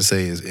music, I should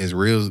say, is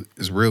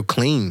real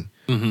clean.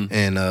 Mm-hmm.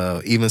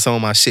 And even some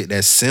of my shit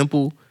that's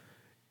simple,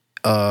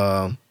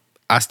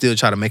 I still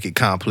try to make it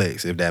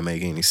complex, if that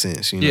make any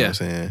sense. You know what I'm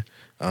saying?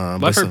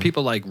 But I've heard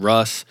people like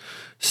Russ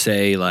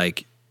say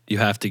like you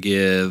have to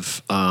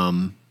give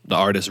the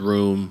artist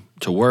room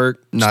to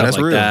work. Nah, stuff that's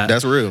like real. that.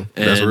 That's real.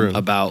 That's And real.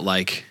 about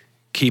like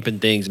keeping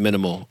things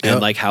minimal Yep.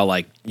 and like how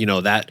like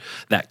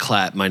that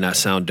clap might not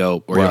sound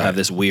dope, or you'll Right. have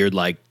this weird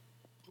like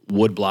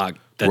wood block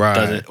that Right.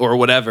 doesn't, or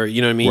whatever.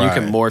 You know what I mean? You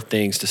can Right. morph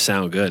things to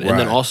sound good. And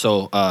then Right.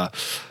 also,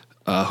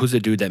 who's the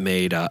dude that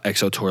made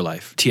EXO Tour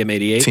Life?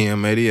 TM88.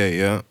 TM88,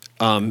 yeah.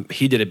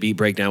 He did a beat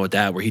breakdown with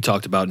that where he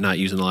talked about not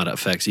using a lot of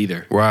effects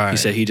either. Right. He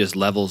said he just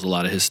levels a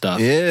lot of his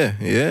stuff Yeah.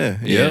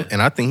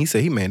 And I think he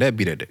said he made that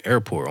beat at the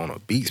airport on a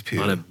Beats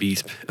pill. on a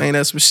beast. Ain't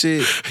that some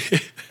shit?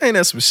 Ain't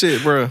that some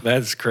shit, bro?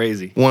 That's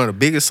crazy. One of the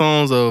biggest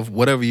songs of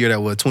whatever year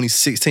that was,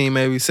 2016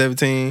 maybe,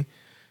 17.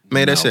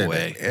 Man, that No shit.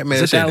 way.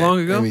 Man, Is it that long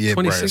ago? Yeah,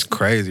 bro, it's 2016?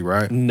 crazy,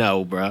 right?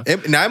 No, bro.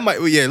 Now it might,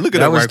 look it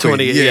That up was right quick.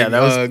 20. Yeah,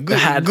 that was. I'm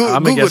gonna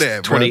Google guess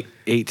that, bro.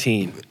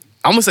 2018.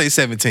 I'm gonna say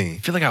 17. I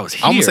feel like I was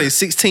here. I'm gonna say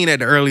 16 at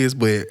the earliest,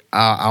 but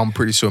I'm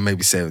pretty sure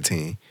maybe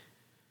 17.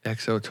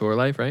 EXO Tour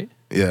Life, right?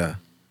 Yeah,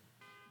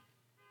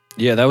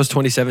 Yeah, that was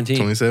 2017.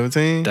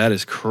 2017. That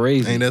is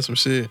crazy. Ain't that some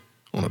shit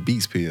on a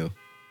Beats pill?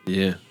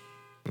 Yeah.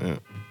 Yeah.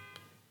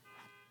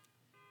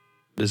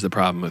 This is the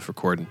problem with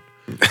recording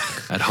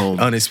at home.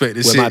 Unexpected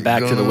With shit. my back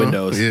to going the on.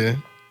 windows. Yeah,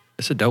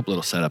 It's a dope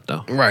little setup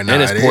though. right now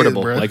and it's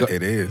portable. Is, like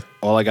it is.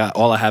 all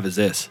I have is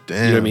this. You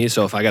know what I Damn. mean?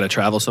 So if I got to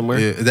travel somewhere,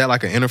 Yeah, is that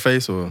like an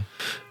interface or?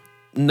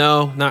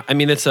 no, not. I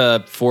mean, it's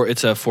a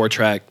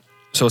 4-track.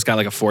 So it's got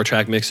like a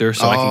 4-track mixer,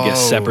 so I can get Oh,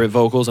 separate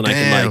vocals and I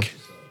damn. can like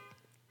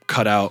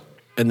cut out.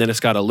 And then it's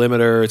got a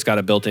limiter, it's got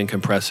a built-in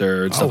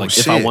compressor and stuff Oh, like.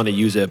 If I shit. want to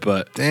use it,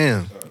 but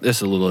Damn. this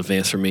is a little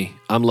advanced for me.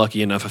 I'm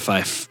lucky enough if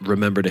I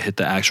remember to hit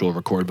the actual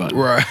record button.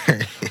 Right.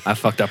 I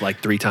fucked up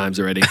like 3 times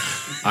already.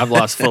 I've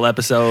lost full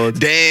episodes.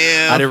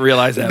 Damn. I didn't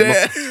realize that.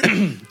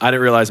 Damn. I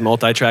didn't realize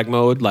multi-track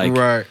mode. Like,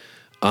 Right.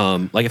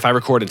 like if I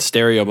record in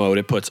stereo mode,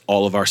 it puts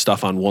all of our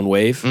stuff on one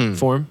wave Mm.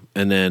 form,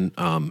 and then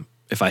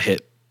if I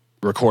hit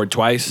record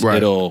twice, Right.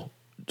 it'll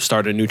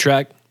start a new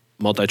track.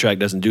 Multi-track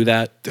doesn't do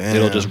that. Damn.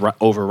 It'll just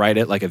overwrite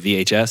it like a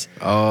VHS.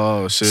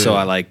 Oh shit. So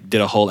I like did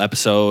a whole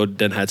episode,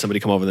 then had somebody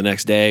come over the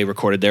next day,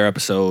 recorded their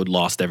episode,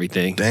 lost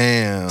everything.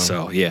 Damn.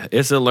 So yeah,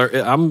 it's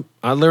a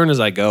I learn as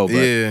I go, but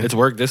Yeah. it's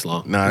worked this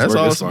long. Nah, It's that's worked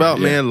all this it's long. about,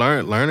 Yeah. man.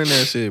 Learning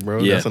that shit,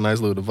 bro. Yeah. That's a nice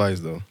little device,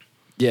 though.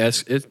 Yeah,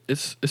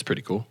 it's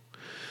pretty cool.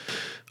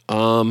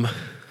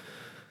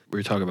 We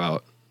were talking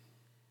about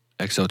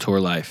EXO Tour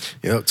Life.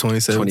 Yep,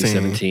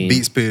 2017.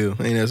 Beats pill.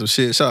 Ain't that some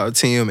shit? Shout out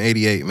to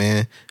TM88,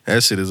 man.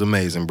 That shit is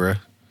amazing, bro.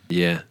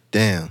 Yeah.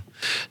 Damn.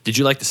 Did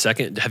you like the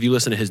second? Have you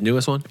listened to his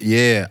newest one?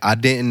 Yeah, I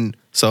didn't.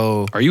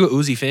 So, Are you a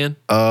Uzi fan?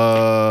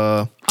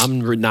 I'm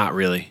not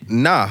really.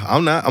 nah,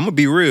 I'm not. I'm gonna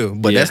be real,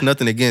 but Yeah. that's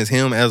nothing against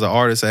him as an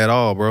artist at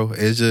all, bro.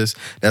 It's just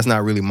that's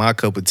not really my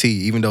cup of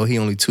tea. Even though he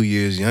only 2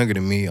 years younger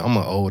than me, I'm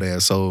an old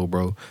ass soul,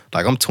 bro.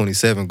 Like I'm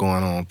 27,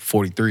 going on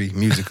 43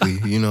 musically.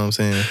 You know what I'm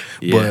saying?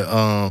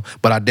 Yeah.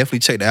 But I definitely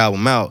checked the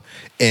album out.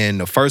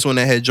 And the first one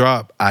that had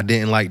dropped, I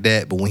didn't like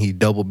that. But when he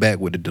doubled back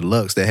with the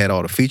deluxe that had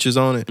all the features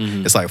on it,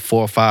 it's like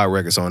 4 or 5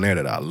 records on there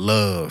that I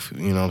love.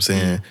 You know what I'm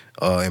saying?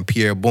 And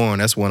Pierre Bourne,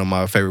 that's one of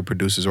my favorite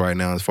producers right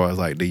now as far as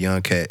like the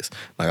young cats.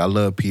 Like I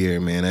love Pierre,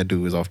 man. That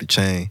dude is off the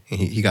chain. And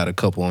he got a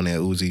couple on that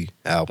Uzi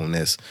album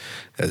that's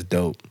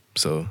dope.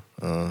 So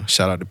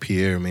shout out to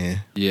Pierre,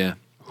 man. Yeah.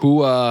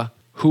 Who are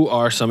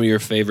some of your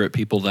favorite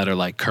people that are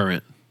like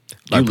current?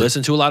 You Like-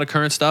 listen to a lot of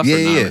current stuff? Yeah, or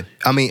not yeah. really?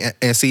 I mean,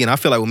 and see, and I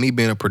feel like with me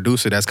being a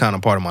producer, that's kind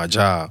of part of my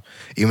job.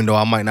 Even though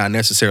I might not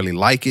necessarily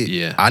like it,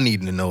 Yeah. I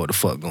need to know what the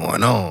fuck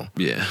going on.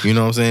 Yeah. You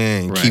know what I'm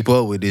saying? Right. Keep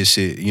up with this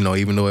shit. You know,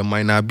 even though it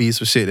might not be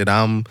some shit that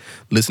I'm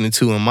listening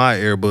to in my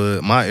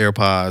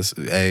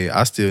AirPods, hey,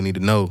 I still need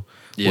to know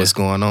Yeah. what's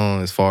going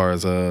on as far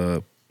as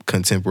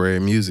contemporary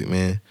music,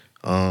 man.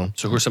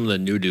 So who are some of the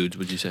new dudes,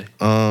 would you say?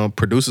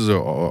 Producers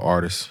or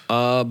artists?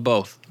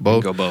 Both.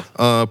 Both. You can go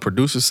both.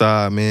 Producer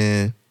side,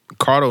 man.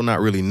 Cardo not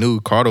really new.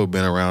 Cardo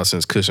been around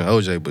since Kush and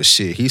OJ, but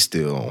shit, he's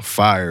still on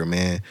fire,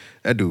 man.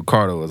 That dude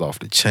Cardo is off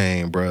the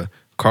chain, bruh.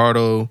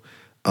 Cardo,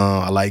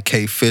 I like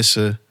K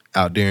Fisher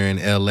out there in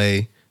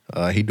LA.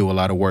 He do a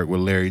lot of work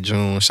with Larry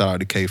June. Shout out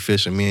to K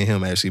Fisher. Me and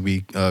him actually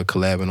be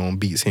collabing on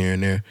beats here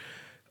and there.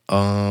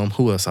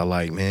 Who else I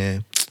like,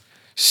 man?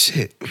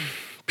 Shit.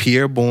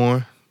 Pierre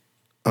Bourne.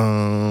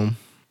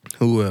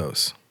 Who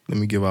else? Let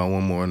me give out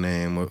one more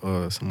name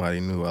of somebody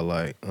new I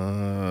like.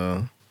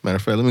 Matter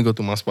of fact, let me go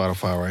through my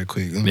Spotify right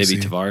quick. Maybe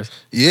Tavares?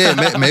 Yeah,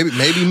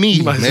 maybe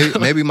me.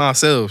 maybe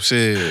myself.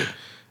 Shit.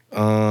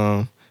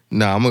 I'm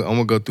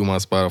gonna go through my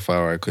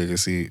Spotify right quick and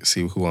see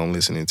who I'm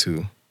listening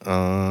to.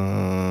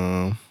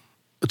 I'm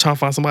trying to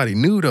find somebody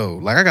new though.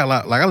 Like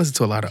I listen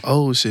to a lot of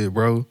old shit,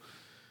 bro.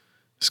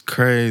 It's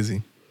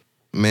crazy.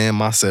 Man,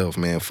 myself,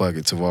 man. Fuck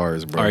it,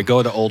 Tavares, bro. All right, go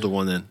with the older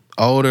one then.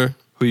 Older?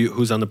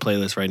 Who's on the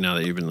playlist right now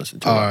that you've been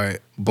listening to? All right,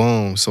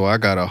 boom. So I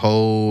got a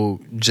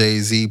whole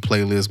Jay-Z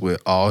playlist with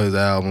all his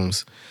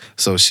albums.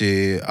 So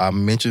shit, I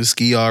mentioned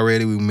Ski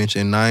already. We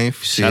mentioned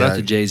Ninth. Shout out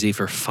to Jay-Z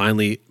for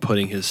finally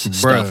putting his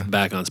stuff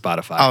back on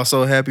Spotify. I was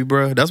so happy,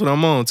 bro. That's what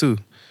I'm on too.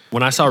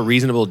 When I saw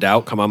Reasonable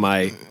Doubt come on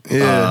my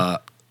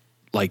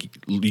like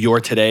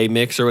Your Today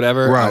mix or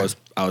whatever, right.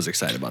 I was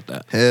excited about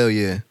that. Hell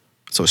yeah.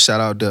 So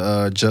shout out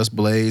to Just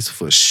Blaze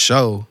for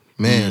sure.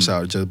 Man,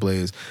 shout out to Just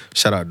Blaze.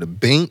 Shout out to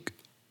Bink.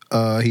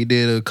 He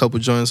did a couple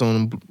joints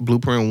on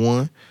Blueprint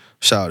 1.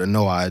 Shout out to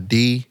No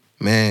ID.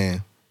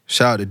 Man,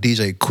 shout out to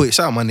DJ Quick.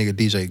 Shout out my nigga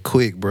DJ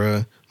Quick,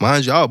 bruh.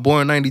 Mind you, I was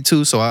born in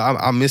 92, so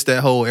I missed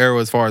that whole era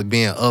as far as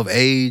being of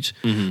age.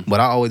 Mm-hmm.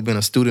 But I always been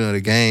a student of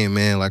the game,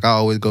 man. Like, I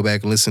always go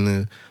back and listen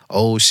to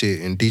old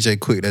shit. And DJ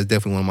Quick, that's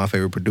definitely one of my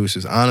favorite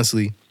producers.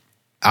 Honestly,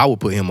 I would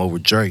put him over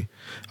Dre.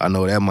 I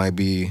know that might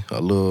be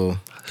a little...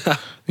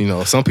 You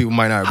know, some people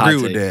might not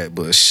agree with that,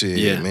 but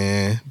shit,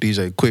 man.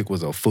 DJ Quick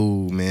was a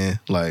fool, man.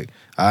 Like,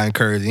 I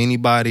encourage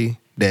anybody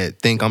that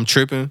think I'm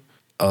tripping,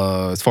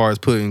 as far as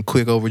putting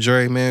Quick over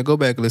Dre, man, go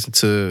back and listen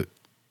to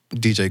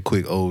DJ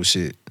Quick old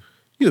shit.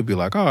 You'll be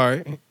like, all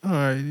right,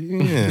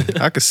 yeah,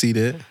 I can see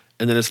that.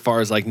 And then as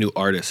far as like new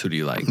artists, who do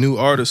you like? New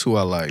artists who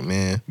I like,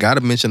 man.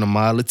 Gotta mention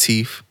Ahmad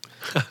Latif.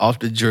 Off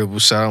the dribble,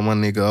 shout out my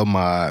nigga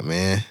Ahmad,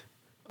 man.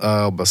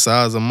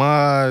 Besides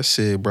Ahmad,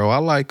 shit, bro, I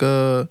like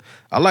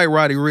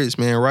Roddy Ricch,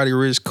 man. Roddy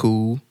Ricch,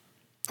 cool.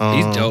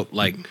 He's dope.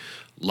 Like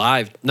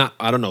live,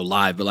 I don't know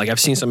live, but like I've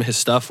seen some of his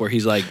stuff where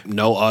he's like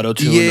no auto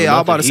tune. Yeah, I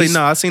was about to say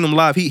I seen him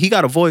live. He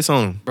got a voice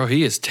on him, bro.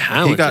 He is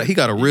talented. He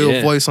got a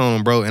real voice on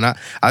him, bro. And and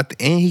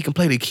he can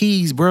play the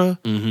keys, bro.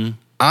 Mm-hmm.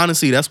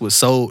 Honestly, that's what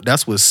sold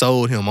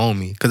him on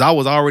me. Cause I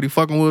was already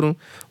fucking with him.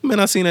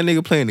 Man, I seen that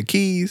nigga playing the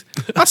keys.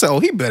 I said,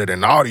 oh, he better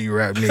than all these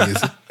rap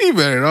niggas. He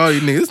better than all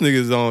these niggas.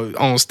 This nigga's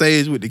on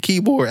stage with the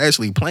keyboard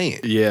actually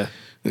playing. Yeah.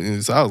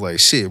 So I was like,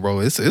 shit,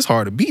 bro, it's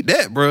hard to beat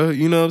that, bro.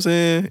 You know what I'm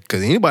saying?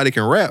 Cause anybody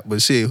can rap,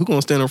 but shit, who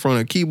gonna stand in front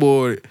of a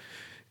keyboard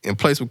and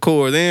play some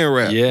chords and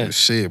rap? Yeah.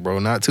 Shit, bro,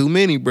 not too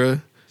many, bro.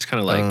 It's kind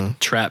of like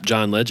Trap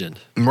John Legend.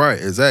 Right,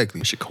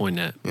 exactly. We should coin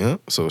that. Yeah.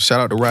 So shout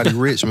out to Roddy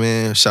Ricch,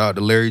 man. Shout out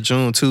to Larry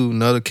June too,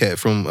 another cat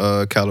from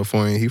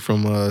California. He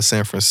from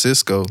San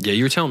Francisco. Yeah,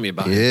 you were telling me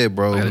about it. Yeah,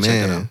 bro,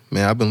 man.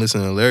 I've been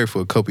listening to Larry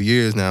for a couple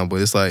years now, but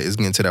it's like it's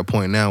getting to that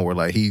point now where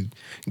like he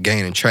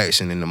gaining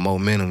traction and the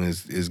momentum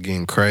is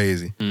getting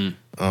crazy.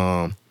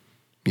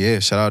 Yeah,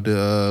 shout out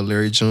to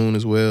Larry June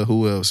as well.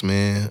 Who else,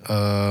 man?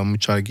 Let me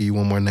try to give you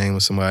one more name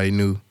of somebody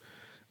new.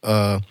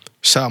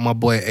 Shout out my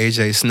boy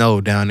AJ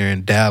Snow down there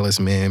in Dallas,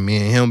 man. Me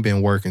and him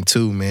been working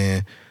too,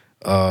 man.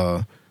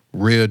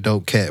 Real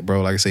dope cat,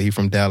 bro. Like I said, he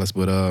from Dallas,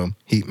 but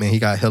he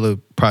got hella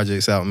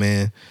projects out,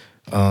 man.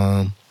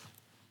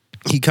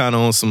 He kind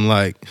of on some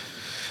like,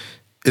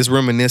 it's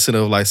reminiscent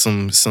of like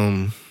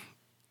some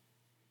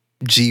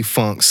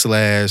G-Funk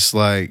 /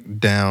 like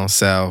down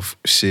south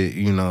shit,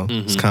 you know.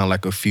 Mm-hmm. It's kind of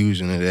like a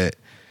fusion of that.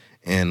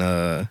 And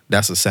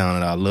that's a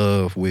sound that I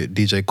love with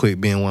DJ Quick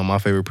being one of my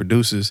favorite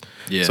producers.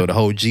 Yeah. So the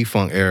whole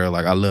G-Funk era,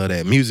 like I love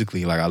that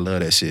musically. Like I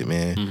love that shit,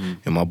 man. Mm-hmm.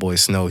 And my boy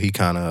Snow, he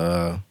kind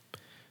of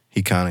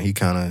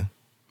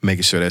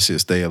making sure that shit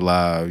stay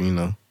alive, you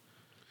know.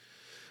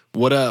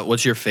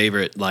 What's your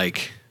favorite,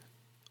 like,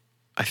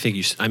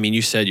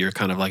 you said you're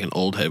kind of like an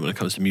old head when it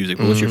comes to music,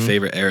 but what's your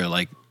favorite era,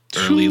 like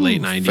early,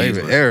 late 90s?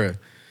 Favorite era?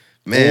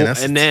 Man,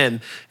 that's...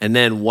 and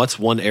then what's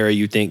one era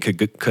you think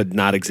could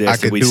not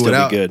exist and we'd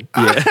still be good?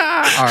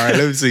 Yeah. All right,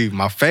 let me see.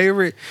 My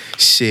favorite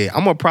shit.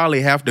 I'm gonna probably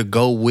have to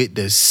go with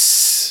the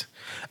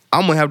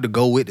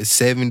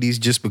 70s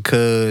just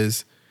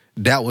because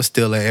that was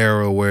still an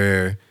era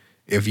where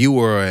if you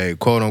were a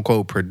quote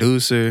unquote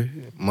producer,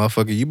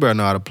 motherfucker, you better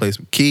know how to play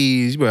some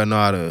keys, you better know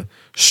how to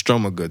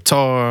strum a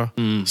guitar,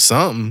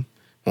 something.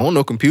 Well,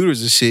 no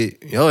computers and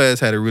shit. Your ass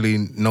had to really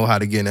know how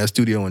to get in that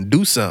studio and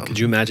do something. Could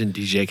you imagine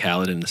DJ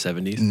Khaled in the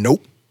 70s?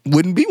 Nope.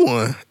 Wouldn't be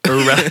one.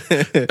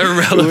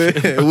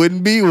 Irrelevant.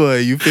 Wouldn't be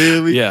one. You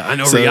feel me? Yeah, I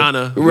know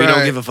Rihanna. We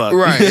don't give a fuck.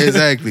 Right,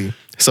 exactly.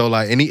 So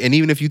like, and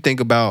even if you think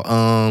about,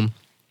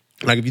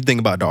 like if you think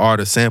about the art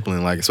of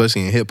sampling, like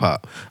especially in hip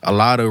hop, a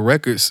lot of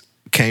records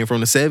came from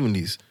the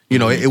 70s. You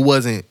know, it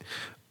wasn't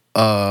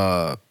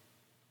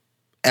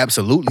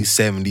absolutely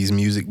 70s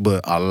music,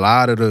 but a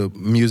lot of the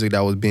music that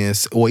was being,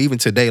 or even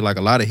today, like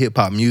a lot of hip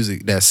hop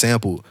music that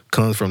sampled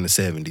comes from the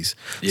 70s.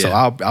 Yeah. So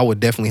I would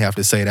definitely have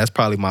to say that's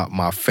probably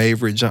my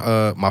favorite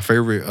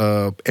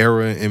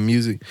era in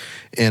music,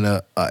 and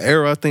a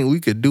era I think we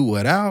could do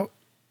without.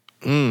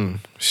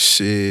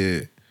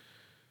 Shit.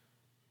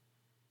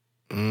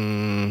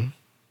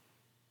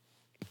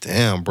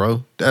 Damn,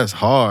 bro, that's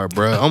hard,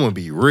 bro. I'm gonna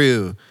be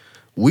real.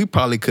 We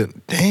probably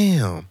could.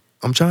 Damn.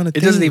 I'm trying to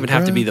think. It doesn't even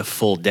have to be the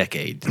full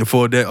decade. The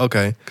full decade,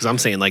 okay. Because I'm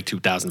saying like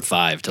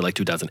 2005 to like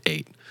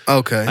 2008.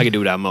 Okay. I could do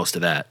without most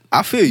of that.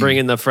 I feel you. Bring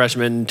in the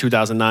freshman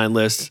 2009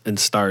 list and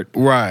start.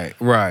 Right.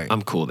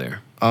 I'm cool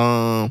there.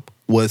 Well,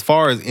 as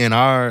far as in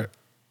our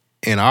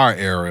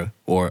era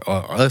or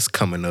us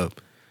coming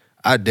up,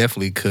 I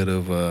definitely could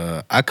have.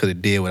 I could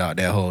have did without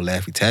that whole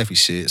Laffy Taffy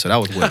shit. So that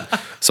was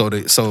what. so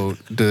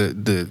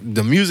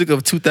the music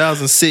of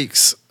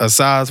 2006,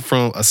 aside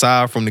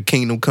from the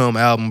Kingdom Come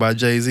album by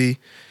Jay-Z,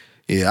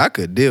 yeah, I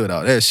could deal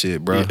without that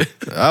shit, bro.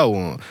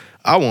 Yeah.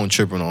 I wasn't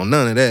tripping on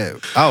none of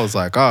that. I was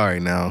like, all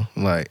right now,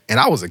 like, and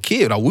I was a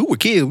kid. Like, we were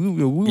kids.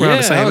 We were around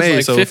the same age.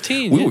 Like so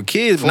 15. We were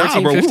kids. 14,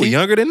 nah, bro, 15. we were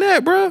younger than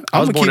that, bro. I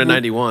was born in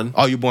 91.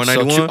 Oh, you born in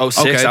 91?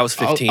 So 06, I was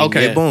 15.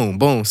 Okay, yeah.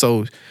 boom.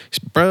 So,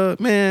 bro,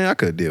 man, I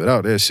could deal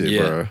without that shit,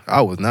 Yeah. bro.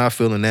 I was not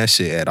feeling that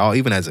shit at all.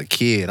 Even as a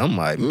kid, I'm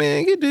like,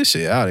 man, get this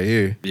shit out of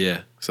here.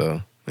 Yeah.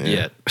 So,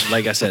 Yeah.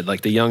 Like I said,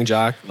 like the Young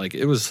Jock, like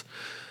it was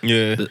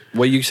Yeah.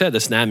 what you said,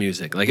 the snap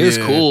music. Like it was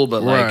cool,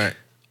 but like right.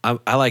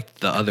 I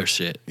liked the other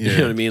shit. Yeah. You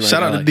know what I mean? Like,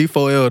 Shout out to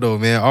D4L though,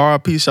 man.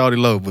 R.I.P. Shawty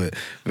Low, but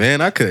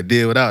man, I couldn't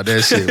deal without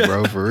that shit,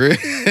 bro. For real.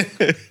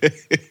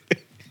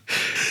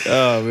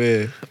 Oh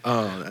man.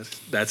 Oh,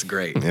 that's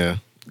great. Yeah.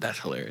 That's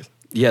hilarious.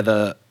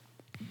 Yeah,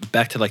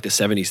 back to like the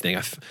 70s thing.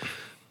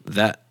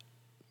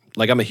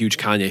 I'm a huge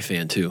Kanye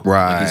fan too.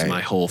 Right. Like, he's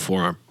my whole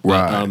forearm.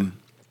 Right.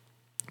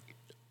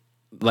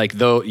 But, like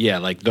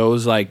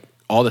those like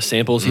all the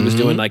samples he was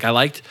doing. Like I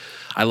liked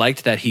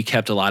that he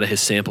kept a lot of his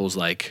samples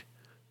like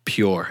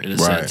pure in a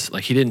sense.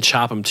 Like he didn't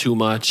chop them too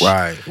much.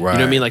 Right. You know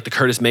what I mean? Like the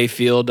Curtis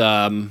Mayfield.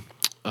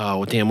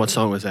 What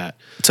song was that?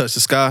 Touch the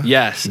Sky.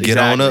 Yes, Get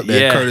on up.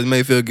 That Curtis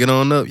Mayfield. Get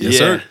on up. Yes,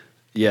 sir.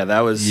 Yeah, that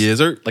was. Yes,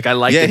 sir. Like I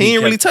like. Yeah, that he ain't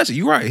kept, really touch it.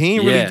 You right. He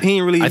ain't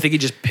really. I think he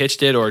just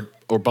pitched it or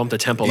bumped the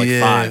tempo like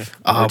 5.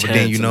 Oh, or but 10,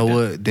 then you know something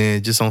like what?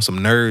 Then just on some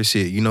nerd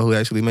shit. You know who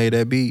actually made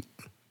that beat?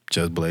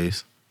 Just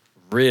Blaze.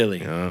 that. Really?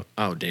 Yeah.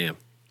 Oh damn.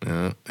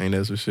 Yeah, ain't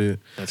that some shit?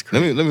 That's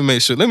crazy. Let me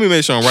make sure. Let me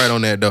make sure I'm right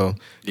on that though,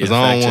 because Yeah,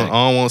 I fact check.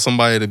 don't want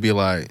somebody to be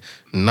like,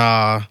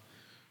 nah,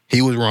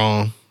 he was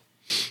wrong.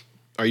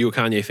 Are you a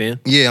Kanye fan?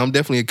 Yeah, I'm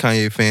definitely a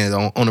Kanye fan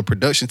on a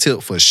production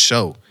tip for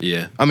sure.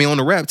 Yeah. I mean, on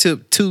the rap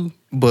tip too,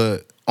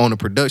 but on the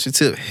production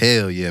tip,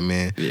 hell yeah,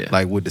 man. Yeah.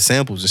 Like with the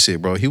samples and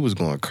shit, bro, he was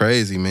going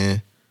crazy,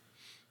 man.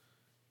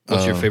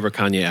 What's your favorite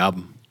Kanye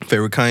album?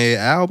 Favorite Kanye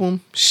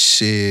album?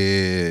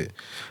 Shit.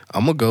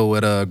 I'm gonna go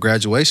with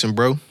Graduation,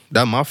 bro.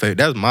 That's my favorite.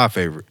 That's my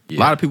favorite. Yeah. A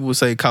lot of people would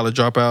say College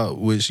Dropout,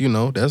 which, you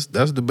know, that's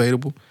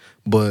debatable.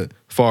 But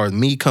as far as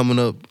me coming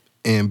up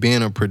and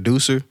being a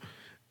producer,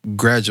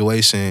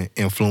 Graduation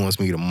influenced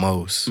me the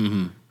most.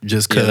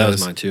 Just Yeah, cause that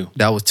was mine too.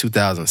 that was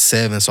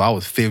 2007, so I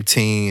was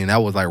 15, and that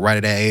was like right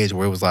at that age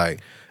where it was like,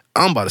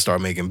 I'm about to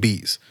start making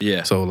beats.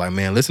 Yeah. So like,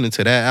 man, listening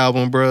to that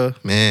album, bro,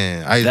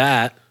 man,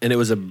 And it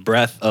was a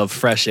breath of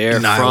fresh air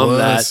Nah, it from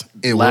was. that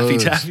It Laffy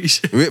was. Taffy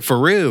shit. For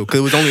real, because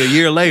it was only a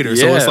year later.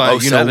 So Yeah, it's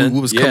like, you know, 07. we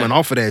was Yeah. coming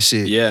off of that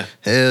shit. Yeah.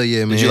 Hell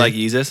yeah, man. Did you like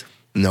Yeezus?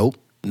 Nope.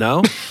 No?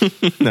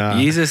 Nah.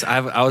 Yeezus,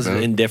 I was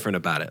indifferent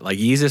about it. Like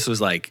Yeezus was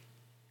like,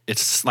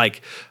 it's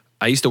like,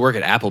 I used to work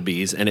at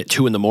Applebee's, and at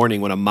 2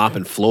 a.m. when I'm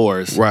mopping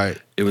floors, Right.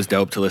 it was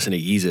dope to listen to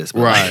Yeezus.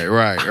 But Right,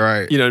 like,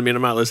 right. you know what I mean?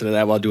 I'm not listening to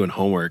that while doing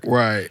homework.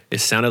 Right. It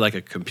sounded like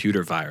a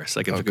computer virus.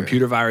 Like if a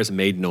computer virus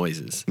made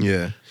noises,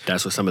 Yeah.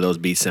 that's what some of those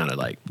beats sounded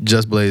like.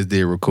 Just Blaze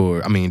did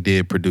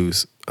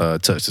produce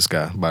Touch the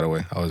Sky, by the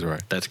way. I was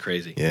right. That's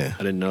crazy. Yeah.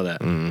 I didn't know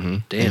that. Mm-hmm.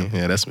 Damn.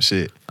 Yeah, that's some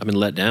shit. I've been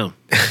let down.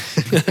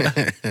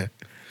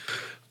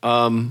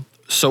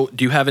 So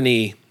do you have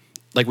any,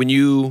 like I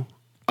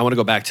want to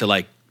go back to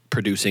like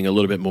producing a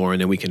little bit more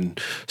and then we can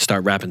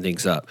start wrapping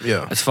things up.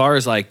 Yeah. As far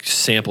as like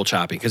sample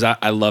chopping, because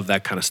I love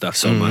that kind of stuff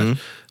so Mm-hmm. much.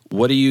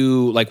 What do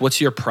you, like, what's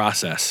your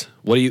process?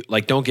 What do you,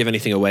 like, don't give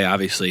anything away,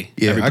 obviously.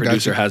 Yeah, Every I got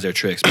producer you. has their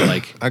tricks, but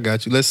like, I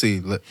got you. Let's see.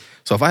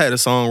 So if I had a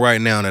song right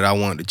now that I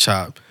wanted to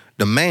chop,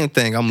 the main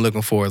thing I'm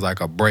looking for is like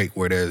a break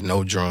where there's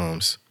no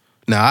drums.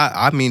 Now,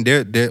 I mean,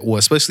 well,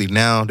 especially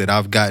now that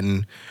I've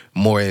gotten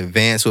more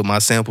advanced with my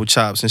sample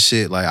chops and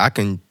shit, like I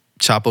can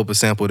chop up a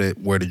sample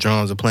where the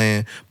drums are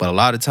playing, but a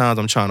lot of times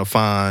I'm trying to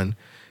find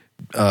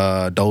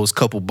those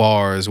couple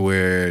bars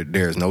where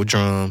there's no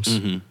drums.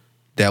 Mm-hmm.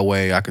 That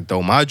way I can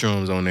throw my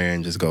drums on there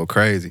and just go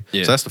crazy.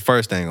 Yeah. So that's the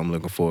first thing I'm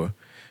looking for.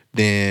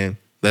 Then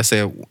let's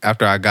say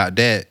after I got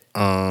that,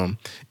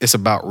 it's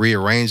about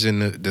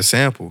rearranging the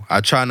sample.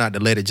 I try not to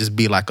let it just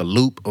be like a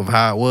loop of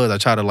how it was. I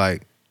try to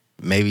like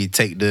maybe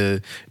take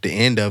the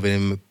end of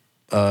it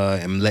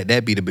and let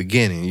that be the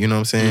beginning. You know what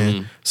I'm saying?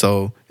 Mm-hmm.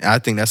 So I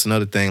think that's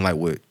another thing, like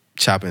with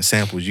chopping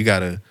samples, you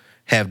gotta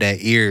have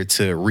that ear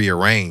to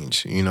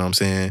rearrange. You know what I'm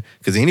saying?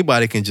 Because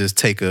anybody can just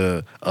take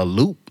a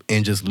loop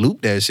and just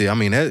loop that shit. I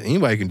mean,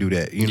 anybody can do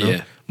that. You know.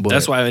 Yeah. But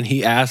that's why when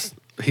he asked,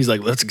 he's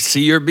like, "Let's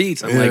see your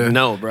beats." I'm like,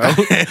 "No, bro."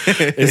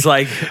 It's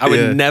like I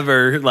would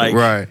never like.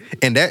 Right.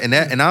 And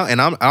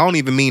I don't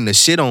even mean the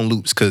shit on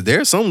loops, because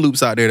there's some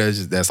loops out there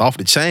that's off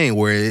the chain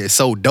where it's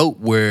so dope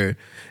where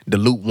the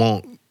loop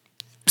won't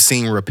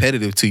seem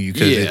repetitive to you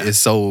because it's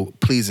so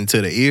pleasing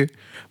to the ear.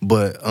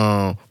 But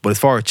as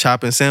far as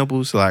chopping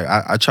samples, like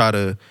I try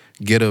to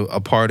get a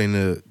part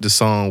in the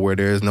song where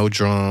there's no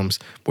drums,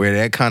 where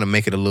that kind of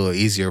make it a little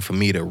easier for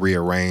me to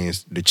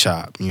rearrange the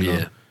chop, you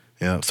know.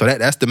 Yeah. So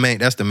that's the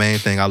main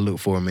thing I look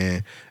for,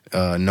 man.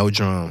 No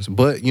drums.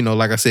 But, you know,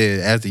 like I said,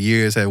 as the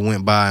years have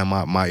went by and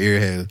my ear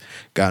has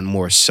gotten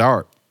more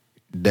sharp,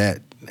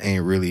 that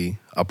ain't really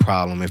a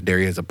problem. If there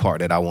is a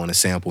part that I want to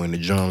sample and the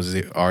drums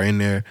are in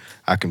there,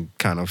 I can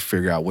kind of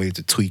figure out ways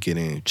to tweak it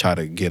and try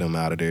to get them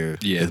out of there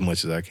as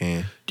much as I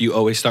can. Do you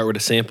always start with a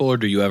sample, or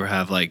do you ever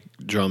have like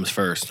drums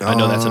first? I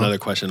know that's another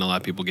question a lot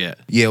of people get.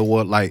 Yeah,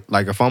 well, like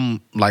if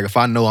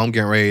I know I'm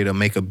getting ready to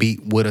make a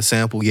beat with a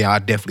sample, I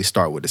definitely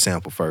start with the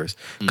sample first.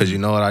 Because you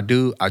know what I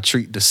do? I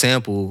treat the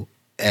sample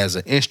as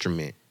an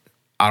instrument.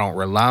 I don't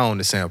rely on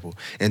the sample.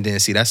 And then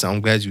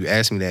I'm glad you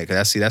asked me that,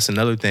 because that's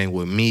another thing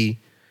with me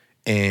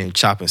and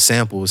chopping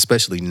samples,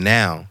 especially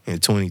now in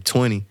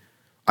 2020.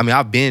 I mean,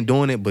 I've been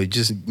doing it, but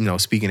just, you know,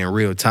 speaking in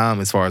real time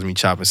as far as me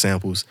chopping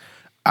samples,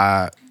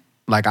 I'll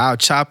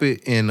chop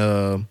it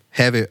and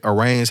have it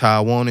arranged how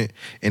I want it,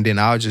 and then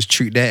I'll just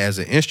treat that as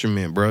an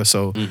instrument, bro.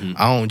 So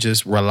I don't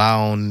just rely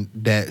on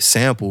that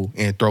sample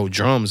and throw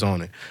drums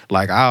on it.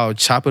 Like, I'll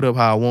chop it up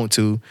how I want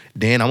to,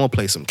 then I'm gonna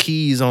play some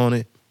keys on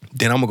it.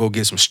 Then I'm gonna go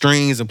get some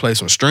strings and play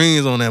some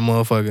strings on that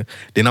motherfucker.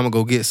 Then I'm gonna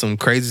go get some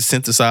crazy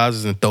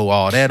synthesizers and throw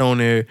all that on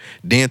there.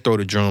 Then throw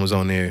the drums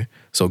on there.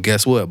 So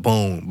guess what?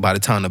 Boom. By the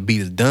time the beat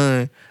is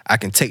done, I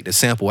can take the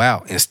sample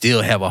out and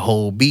still have a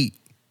whole beat.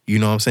 You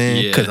know what I'm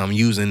saying? Because I'm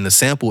using the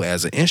sample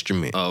as an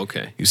instrument. Oh,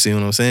 okay. You see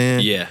what I'm saying?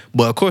 Yeah.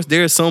 But of course,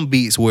 there's some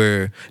beats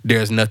where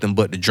there's nothing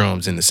but the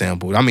drums in the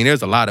sample. I mean,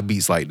 there's a lot of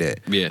beats like that.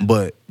 Yeah.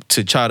 But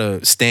to try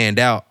to stand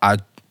out, I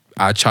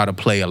try to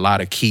play a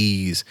lot of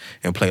keys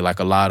and play like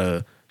a lot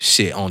of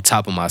shit on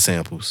top of my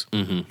samples.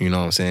 You know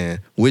what I'm saying?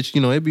 Which,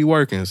 you know, it be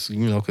working,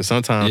 you know, because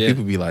sometimes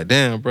people be like,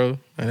 damn, bro,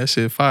 man, that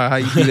shit fire. How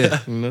you do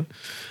that? You know?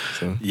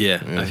 So,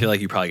 I feel like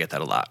you probably get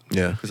that a lot.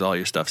 Yeah. Because all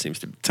your stuff seems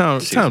to time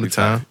to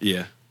time.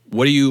 Yeah.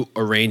 What do you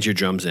arrange your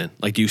drums in?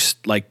 Like, do you,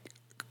 like,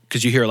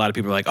 because you hear a lot of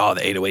people like, oh, the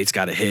 808's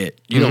got to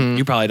hit.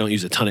 You probably don't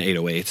use a ton of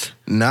 808s.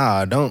 Nah,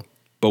 I don't.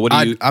 But what do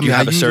you, do you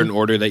have a certain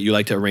order that you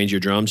like to arrange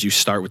your drums? You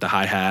start with the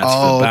hi-hats,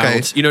 the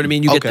bounce. You know what I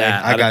mean? You get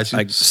that. I got you.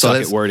 I suck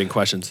at wording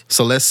questions.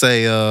 So let's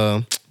say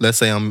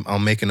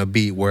I'm making a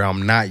beat where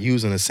I'm not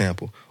using a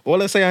sample. Or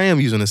let's say I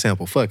am using a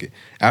sample. Fuck it.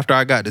 After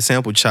I got the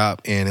sample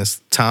chopped and it's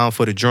time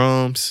for the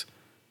drums,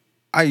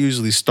 I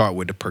usually start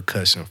with the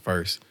percussion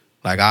first.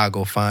 Like, I'll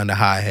go find the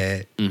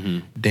hi-hat.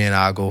 Then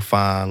I'll go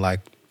find like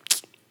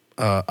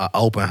an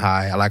open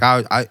hi. Like,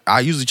 I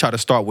usually try to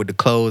start with the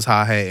closed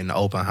hi-hat and the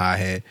open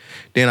hi-hat.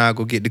 Then I'll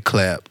go get the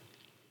clap.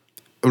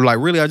 Like,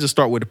 really, I just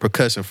start with the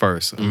percussion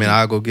first. I mean,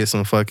 I'll go get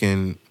some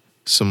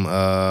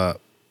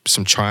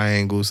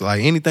triangles,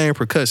 like anything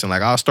percussion.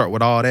 Like, I'll start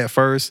with all that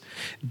first.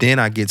 Then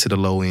I get to the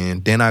low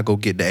end. Then I go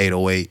get the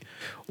 808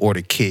 or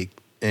the kick.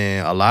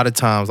 And a lot of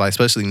times, like,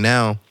 especially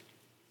now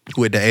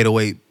with the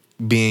 808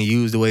 being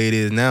used the way it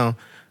is now,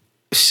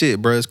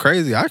 shit, bro, it's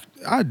crazy.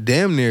 I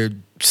damn near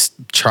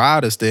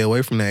try to stay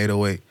away from the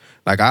 808.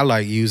 Like, I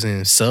like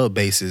using sub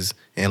basses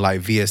and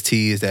like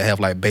VSTs that have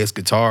like bass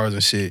guitars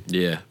and shit.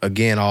 Yeah.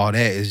 Again, all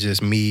that is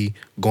just me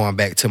going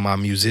back to my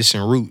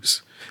musician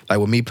roots. Like,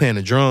 with me playing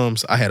the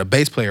drums, I had a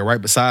bass player right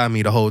beside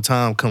me the whole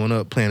time coming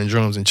up playing the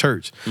drums in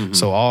church.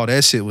 So all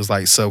that shit was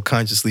like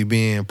subconsciously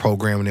being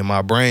programmed in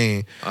my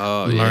brain,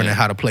 learning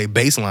how to play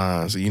bass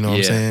lines. You know what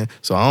I'm saying?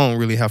 So I don't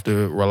really have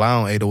to rely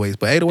on 808s.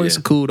 But 808s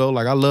are cool though.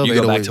 Like, I love 808s.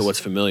 You go back to what's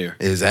familiar.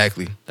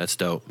 Exactly. That's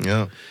dope.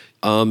 Yeah.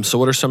 So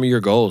what are some of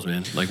your goals,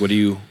 man? Like, what are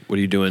you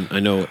doing?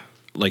 I know,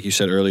 like you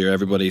said earlier,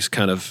 everybody's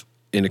kind of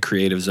in a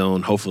creative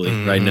zone, hopefully,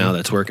 right now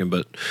that's working.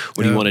 But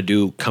what do you want to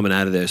do coming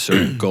out of this,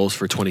 or goals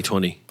for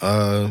 2020?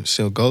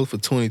 So goals for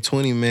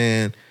 2020,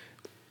 man.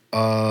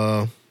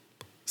 As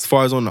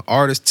far as on the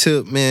artist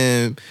tip,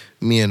 man,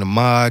 me and the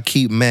mod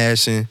keep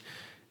mashing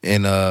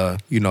and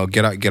you know,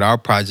 get our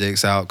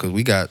projects out, because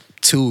we got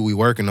 2 we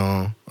working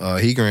on.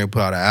 He gonna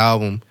put out an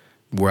album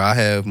where I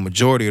have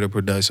majority of the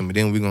production, but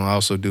then we're gonna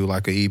also do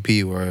like an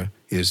EP where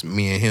it's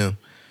me and him.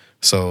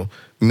 So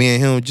me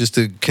and him just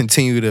to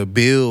continue to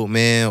build,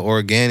 man,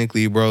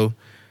 organically, bro.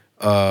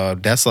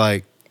 That's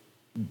like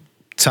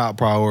top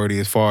priority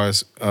as far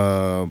as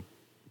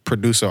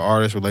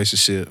producer-artist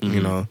relationship,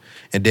 you know.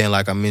 And then,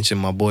 like I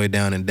mentioned, my boy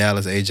down in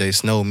Dallas, AJ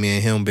Snow, me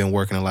and him been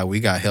working a lot. We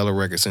got hella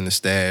records in the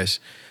stash,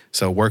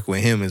 so work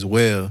with him as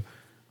well.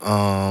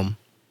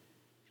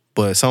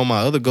 But some of my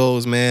other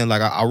goals, man,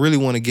 like I really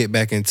want to get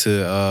back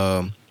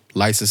into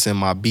licensing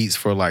my beats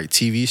for like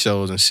TV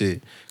shows and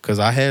shit. Cause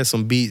I had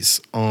some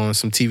beats on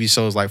some TV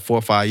shows like 4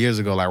 or 5 years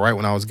ago, like right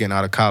when I was getting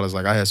out of college.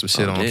 Like I had some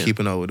shit on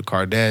Keeping Up with the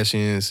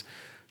Kardashians,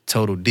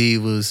 Total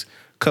Divas, a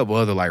couple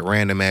other like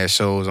random ass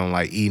shows on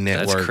like E!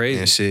 Network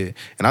and shit.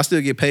 And I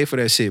still get paid for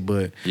that shit,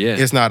 but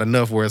it's not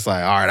enough where it's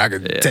like, all right, I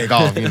could take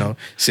off, you know.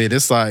 Shit,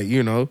 it's like,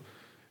 you know,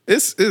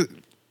 it's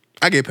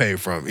I get paid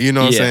from it, you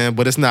know what I'm saying?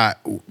 But it's not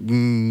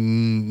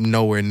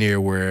nowhere near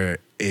where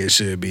it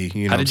should be.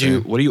 You know what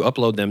do you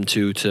upload them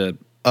to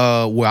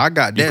well, I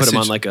got that. You put them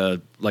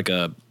on like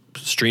a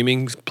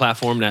streaming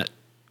platform that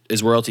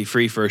is royalty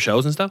free for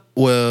shows and stuff?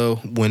 Well,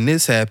 when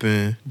this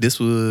happened, this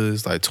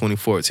was like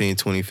 2014,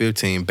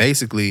 2015.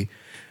 Basically,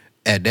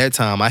 at that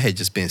time, I had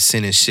just been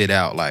sending shit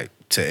out like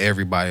to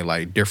everybody,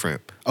 like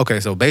different. Okay,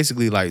 so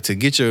basically, like to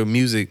get your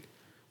music,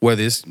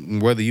 whether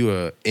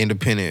you're an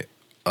independent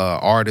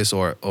artist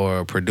or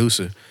a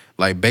producer,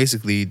 like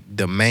basically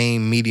the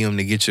main medium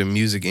to get your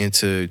music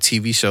into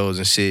TV shows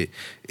and shit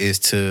is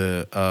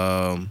to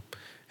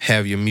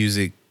have your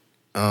music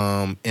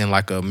in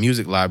like a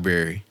music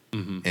library.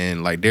 Mm-hmm.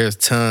 And like there's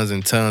tons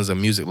and tons of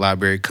music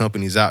library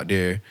companies out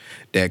there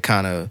that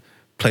kind of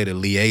play the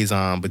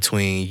liaison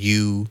between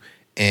you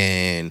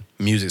and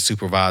music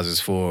supervisors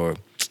for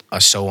a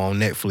show on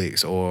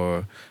Netflix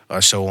or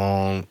a show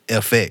on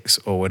FX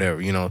or whatever,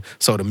 you know.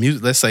 So the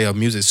music, let's say a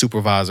music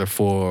supervisor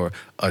for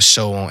a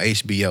show on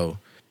HBO,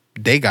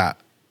 they got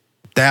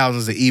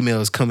thousands of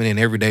emails coming in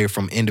every day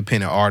from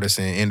independent artists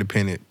and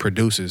independent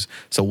producers.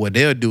 So what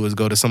they'll do is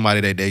go to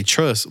somebody that they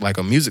trust, like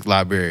a music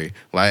library,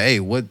 like, hey,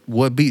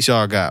 what beats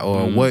y'all got,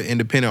 or what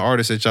independent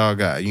artists that y'all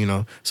got, you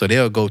know. So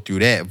they'll go through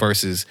that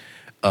versus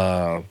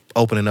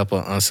opening up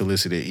an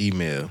unsolicited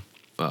email.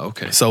 Oh,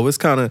 okay. So it's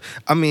kind of,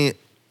 I mean,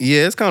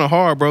 yeah, it's kind of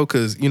hard, bro,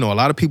 because, you know, a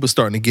lot of people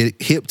starting to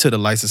get hip to the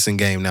licensing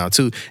game now,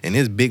 too. And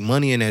there's big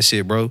money in that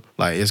shit, bro.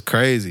 Like, it's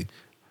crazy.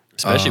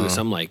 Especially with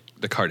something like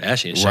the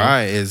Kardashian show.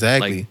 Right,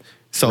 exactly. Like,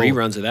 so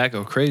reruns of that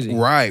go crazy.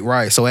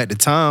 Right. So at the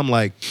time,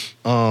 like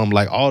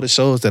all the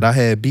shows that I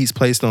had beats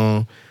placed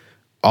on,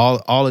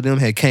 all of them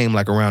had came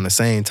like around the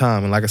same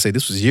time. And like I said,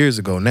 this was years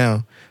ago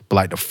now. But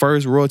like the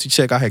first royalty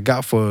check I had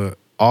got for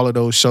all of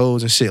those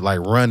shows and shit, like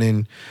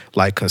running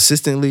like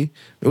consistently,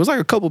 it was like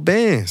a couple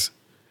bands.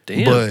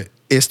 Damn. But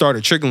it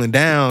started trickling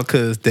down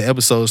because the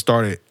episodes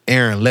started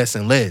airing less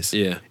and less.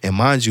 Yeah. And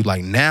mind you,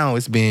 like now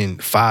it's been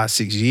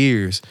 5-6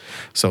 years.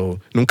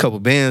 So them couple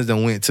bands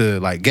done went to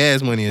like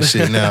Gas Money and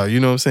shit now, you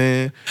know what I'm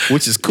saying?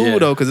 Which is cool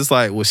though, because it's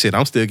like, well shit,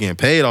 I'm still getting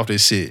paid off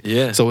this shit.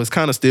 Yeah. So it's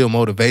kind of still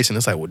motivation.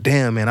 It's like, well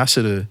damn man, I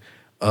should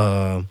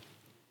have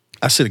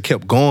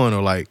kept going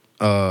or like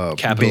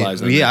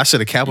capitalized on it. Yeah, I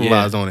should have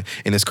capitalized on it.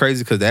 And it's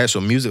crazy because the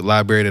actual music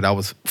library that I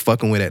was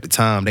fucking with at the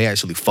time, they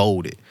actually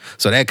folded.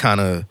 So that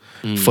kind of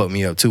fucked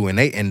me up too. And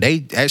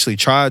they actually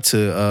tried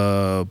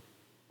to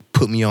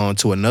put me on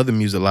to another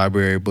music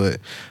library, but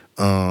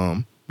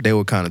they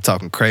were kind of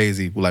talking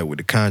crazy like with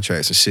the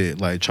contracts and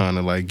shit, like trying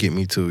to like get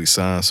me to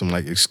sign some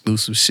like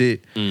exclusive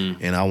shit.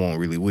 And I wasn't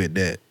really with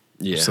that.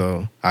 Yeah.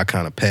 So I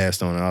kind of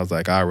passed on it. I was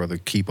like, I'd rather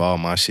keep all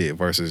my shit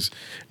versus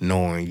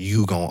knowing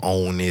you gonna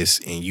own this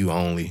and you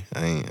only.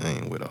 I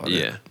ain't with all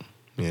that.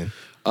 Yeah.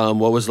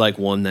 What was like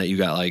one that you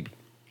got like?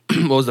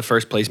 What was the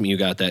first placement you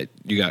got that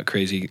you got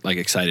crazy like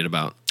excited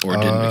about or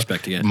didn't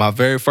expect to get? My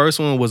very first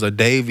one was a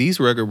Dave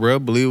East record, bro.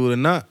 Believe it or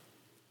not.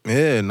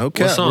 Yeah, no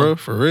cap, bro.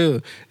 For real.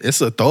 It's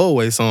a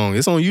throwaway song.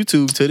 It's on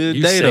YouTube to this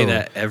day, though. You say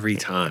that every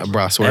time.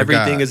 Bro, I swear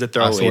Everything to God. is a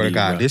throwaway. I swear to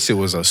God. Bro. This shit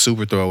was a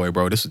super throwaway,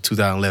 bro. This was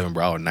 2011,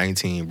 bro. I was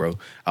 19, bro.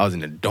 I was in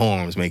the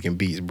dorms making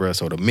beats, bro.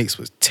 So the mix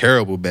was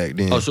terrible back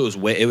then. Oh, so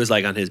it was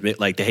like on his,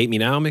 like the Hate Me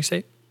Now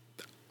mixtape?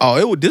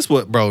 Oh, this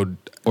was, bro.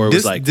 Or it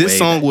was like this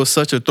song was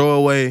such a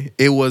throwaway,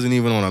 it wasn't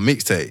even on a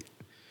mixtape.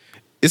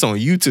 It's on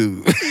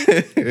YouTube.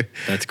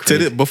 That's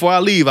crazy. Before I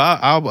leave,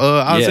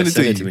 I'll send it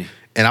to you. Me.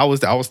 And I was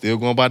still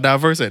going by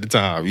Diverse at the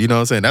time. You know what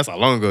I'm saying? That's how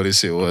long ago this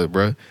shit was,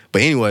 bro.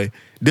 But anyway,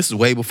 this is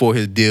way before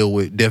his deal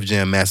with Def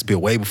Jam Master P,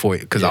 way before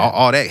it. Because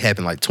all that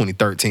happened like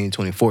 2013,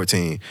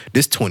 2014.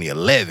 This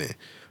 2011.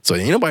 So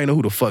ain't nobody know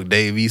who the fuck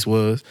Dave East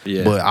was.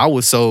 Yeah. But I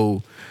was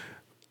so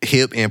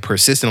hip and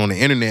persistent on the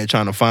internet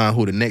trying to find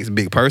who the next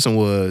big person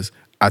was.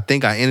 I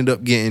think I ended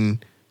up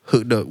getting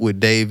hooked up with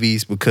Dave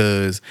East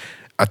because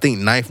I think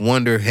Ninth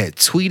Wonder had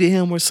tweeted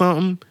him or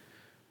something.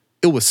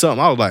 It was something.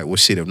 I was like, well,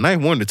 shit, if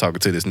Ninth Wonder talking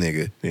to this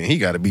nigga, then he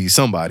got to be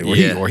somebody,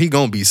 or he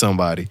gonna be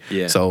somebody.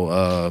 Yeah.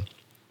 So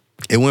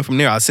it went from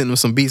there. I sent him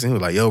some beats, and he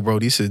was like, yo, bro,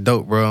 this is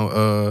dope,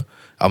 bro.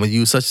 I'm gonna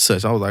use such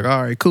and such. I was like,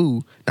 all right,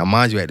 cool. Now,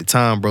 mind you, at the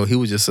time, bro, he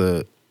was just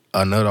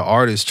another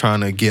artist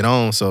trying to get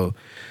on. So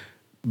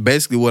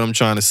basically, what I'm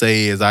trying to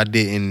say is I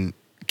didn't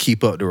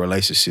keep up the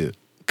relationship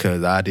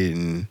because I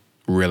didn't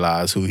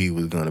realize who he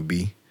was gonna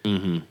be.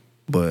 Mm-hmm.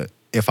 But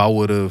if I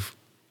would have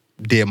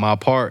did my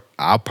part,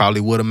 I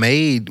probably would have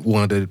made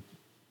one of the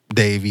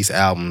Dave East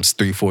albums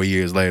 3-4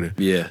 years later.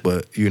 Yeah.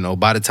 But, you know,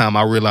 by the time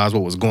I realized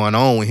what was going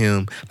on with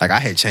him, like I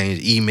had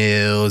changed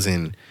emails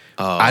and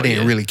I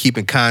didn't really keep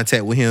in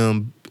contact with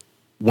him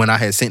when I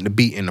had sent the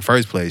beat in the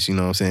first place, you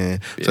know what I'm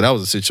saying? Yeah. So that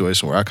was a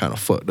situation where I kind of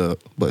fucked up.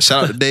 But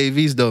shout out to Dave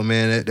East though,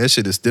 man. That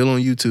shit is still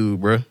on YouTube,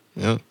 bro.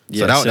 Yeah.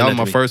 So that was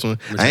my first one.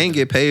 I ain't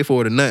get paid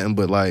for it or nothing,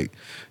 but like,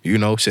 you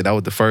know, shit, that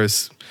was the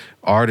first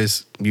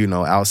artist, you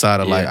know,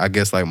 outside of like, I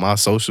guess like my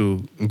social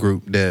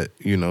group that,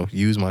 you know,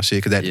 used my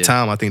shit. Cause at the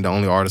time, I think the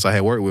only artist I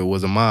had worked with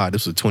was Ahmad.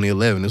 This was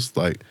 2011. This was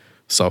like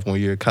sophomore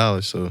year of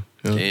college. So,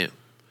 you know. Damn.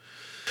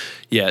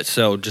 Yeah,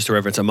 so just to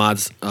reference,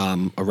 Ahmad's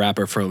a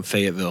rapper from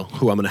Fayetteville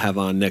who I'm going to have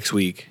on next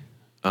week.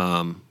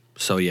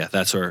 So yeah,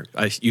 that's where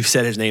you've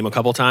said his name a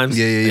couple times.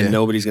 Yeah. And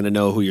nobody's going to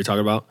know who you're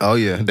talking about. Oh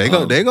yeah, they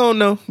gonna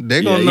know.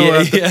 They gonna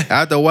know.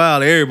 After a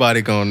while,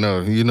 everybody gonna know.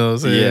 You know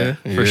what I'm saying?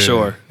 Yeah, for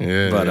sure.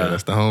 Yeah, but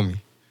that's the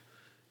homie.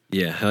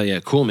 Yeah, hell yeah,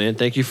 cool, man.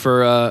 Thank you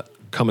for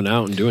coming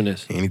out and doing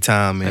this.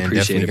 Anytime, man.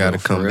 Definitely got to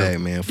come back,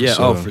 man. For sure.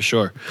 Oh, for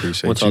sure.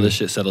 Appreciate Once all this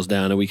shit settles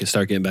down and we can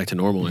start getting back to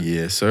normal.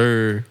 Yes,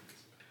 sir.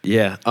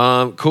 Yeah.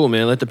 Cool,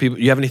 man. Let the people.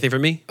 You have anything for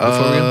me?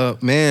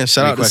 Man,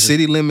 shout out to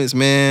City Limits,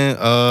 man.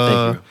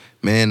 Thank you.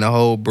 Man, the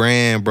whole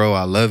brand, bro.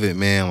 I love it,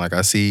 man. Like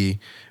I see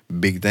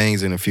big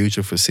things in the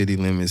future for City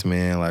Limits,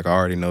 man. Like I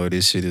already know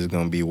this shit is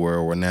gonna be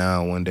world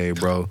renowned one day,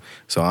 bro.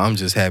 So I'm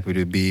just happy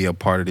to be a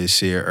part of this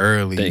shit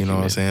early. You know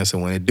what I'm saying? So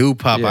when it do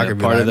pop, I can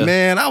be like,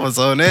 man, I was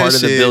on that shit. Part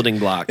of the building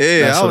block.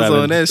 Yeah, I was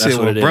on that shit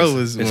when bro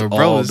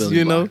was,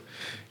 you know,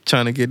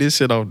 trying to get this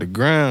shit off the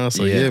ground.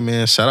 So yeah,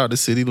 man, shout out to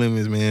City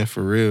Limits, man,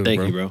 for real. Thank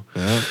you, bro.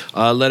 Yeah.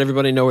 Let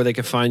everybody know where they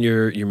can find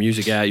your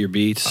music at, your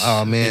beats.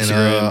 Oh man,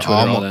 Instagram,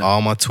 Twitter,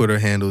 all my Twitter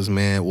handles,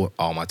 man. Well,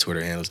 all my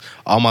Twitter handles.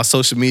 All my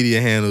social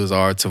media handles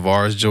are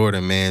Tavares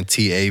Jordan, man.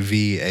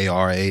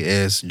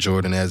 TAVARAS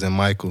Jordan as in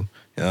Michael.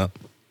 Yep.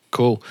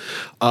 Cool.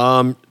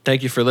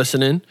 Thank you for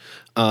listening.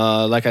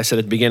 Like I said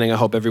at the beginning, I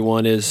hope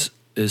everyone is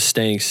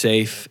staying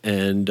safe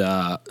and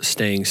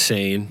staying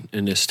sane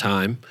in this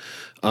time.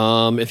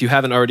 If you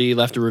haven't already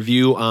left a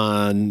review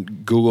on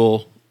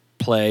Google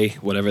Play,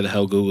 whatever the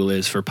hell Google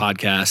is for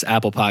podcasts,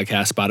 Apple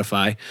Podcasts,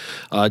 Spotify,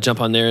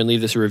 jump on there and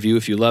leave this a review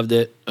if you loved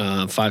it.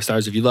 5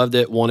 stars if you loved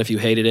it. 1 if you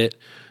hated it.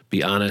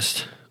 Be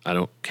honest. I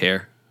don't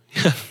care.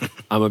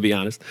 I'm going to be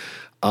honest.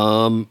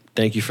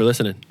 Thank you for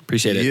listening.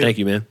 Appreciate it. Thank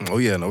you, man. Oh,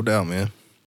 yeah, no doubt, man.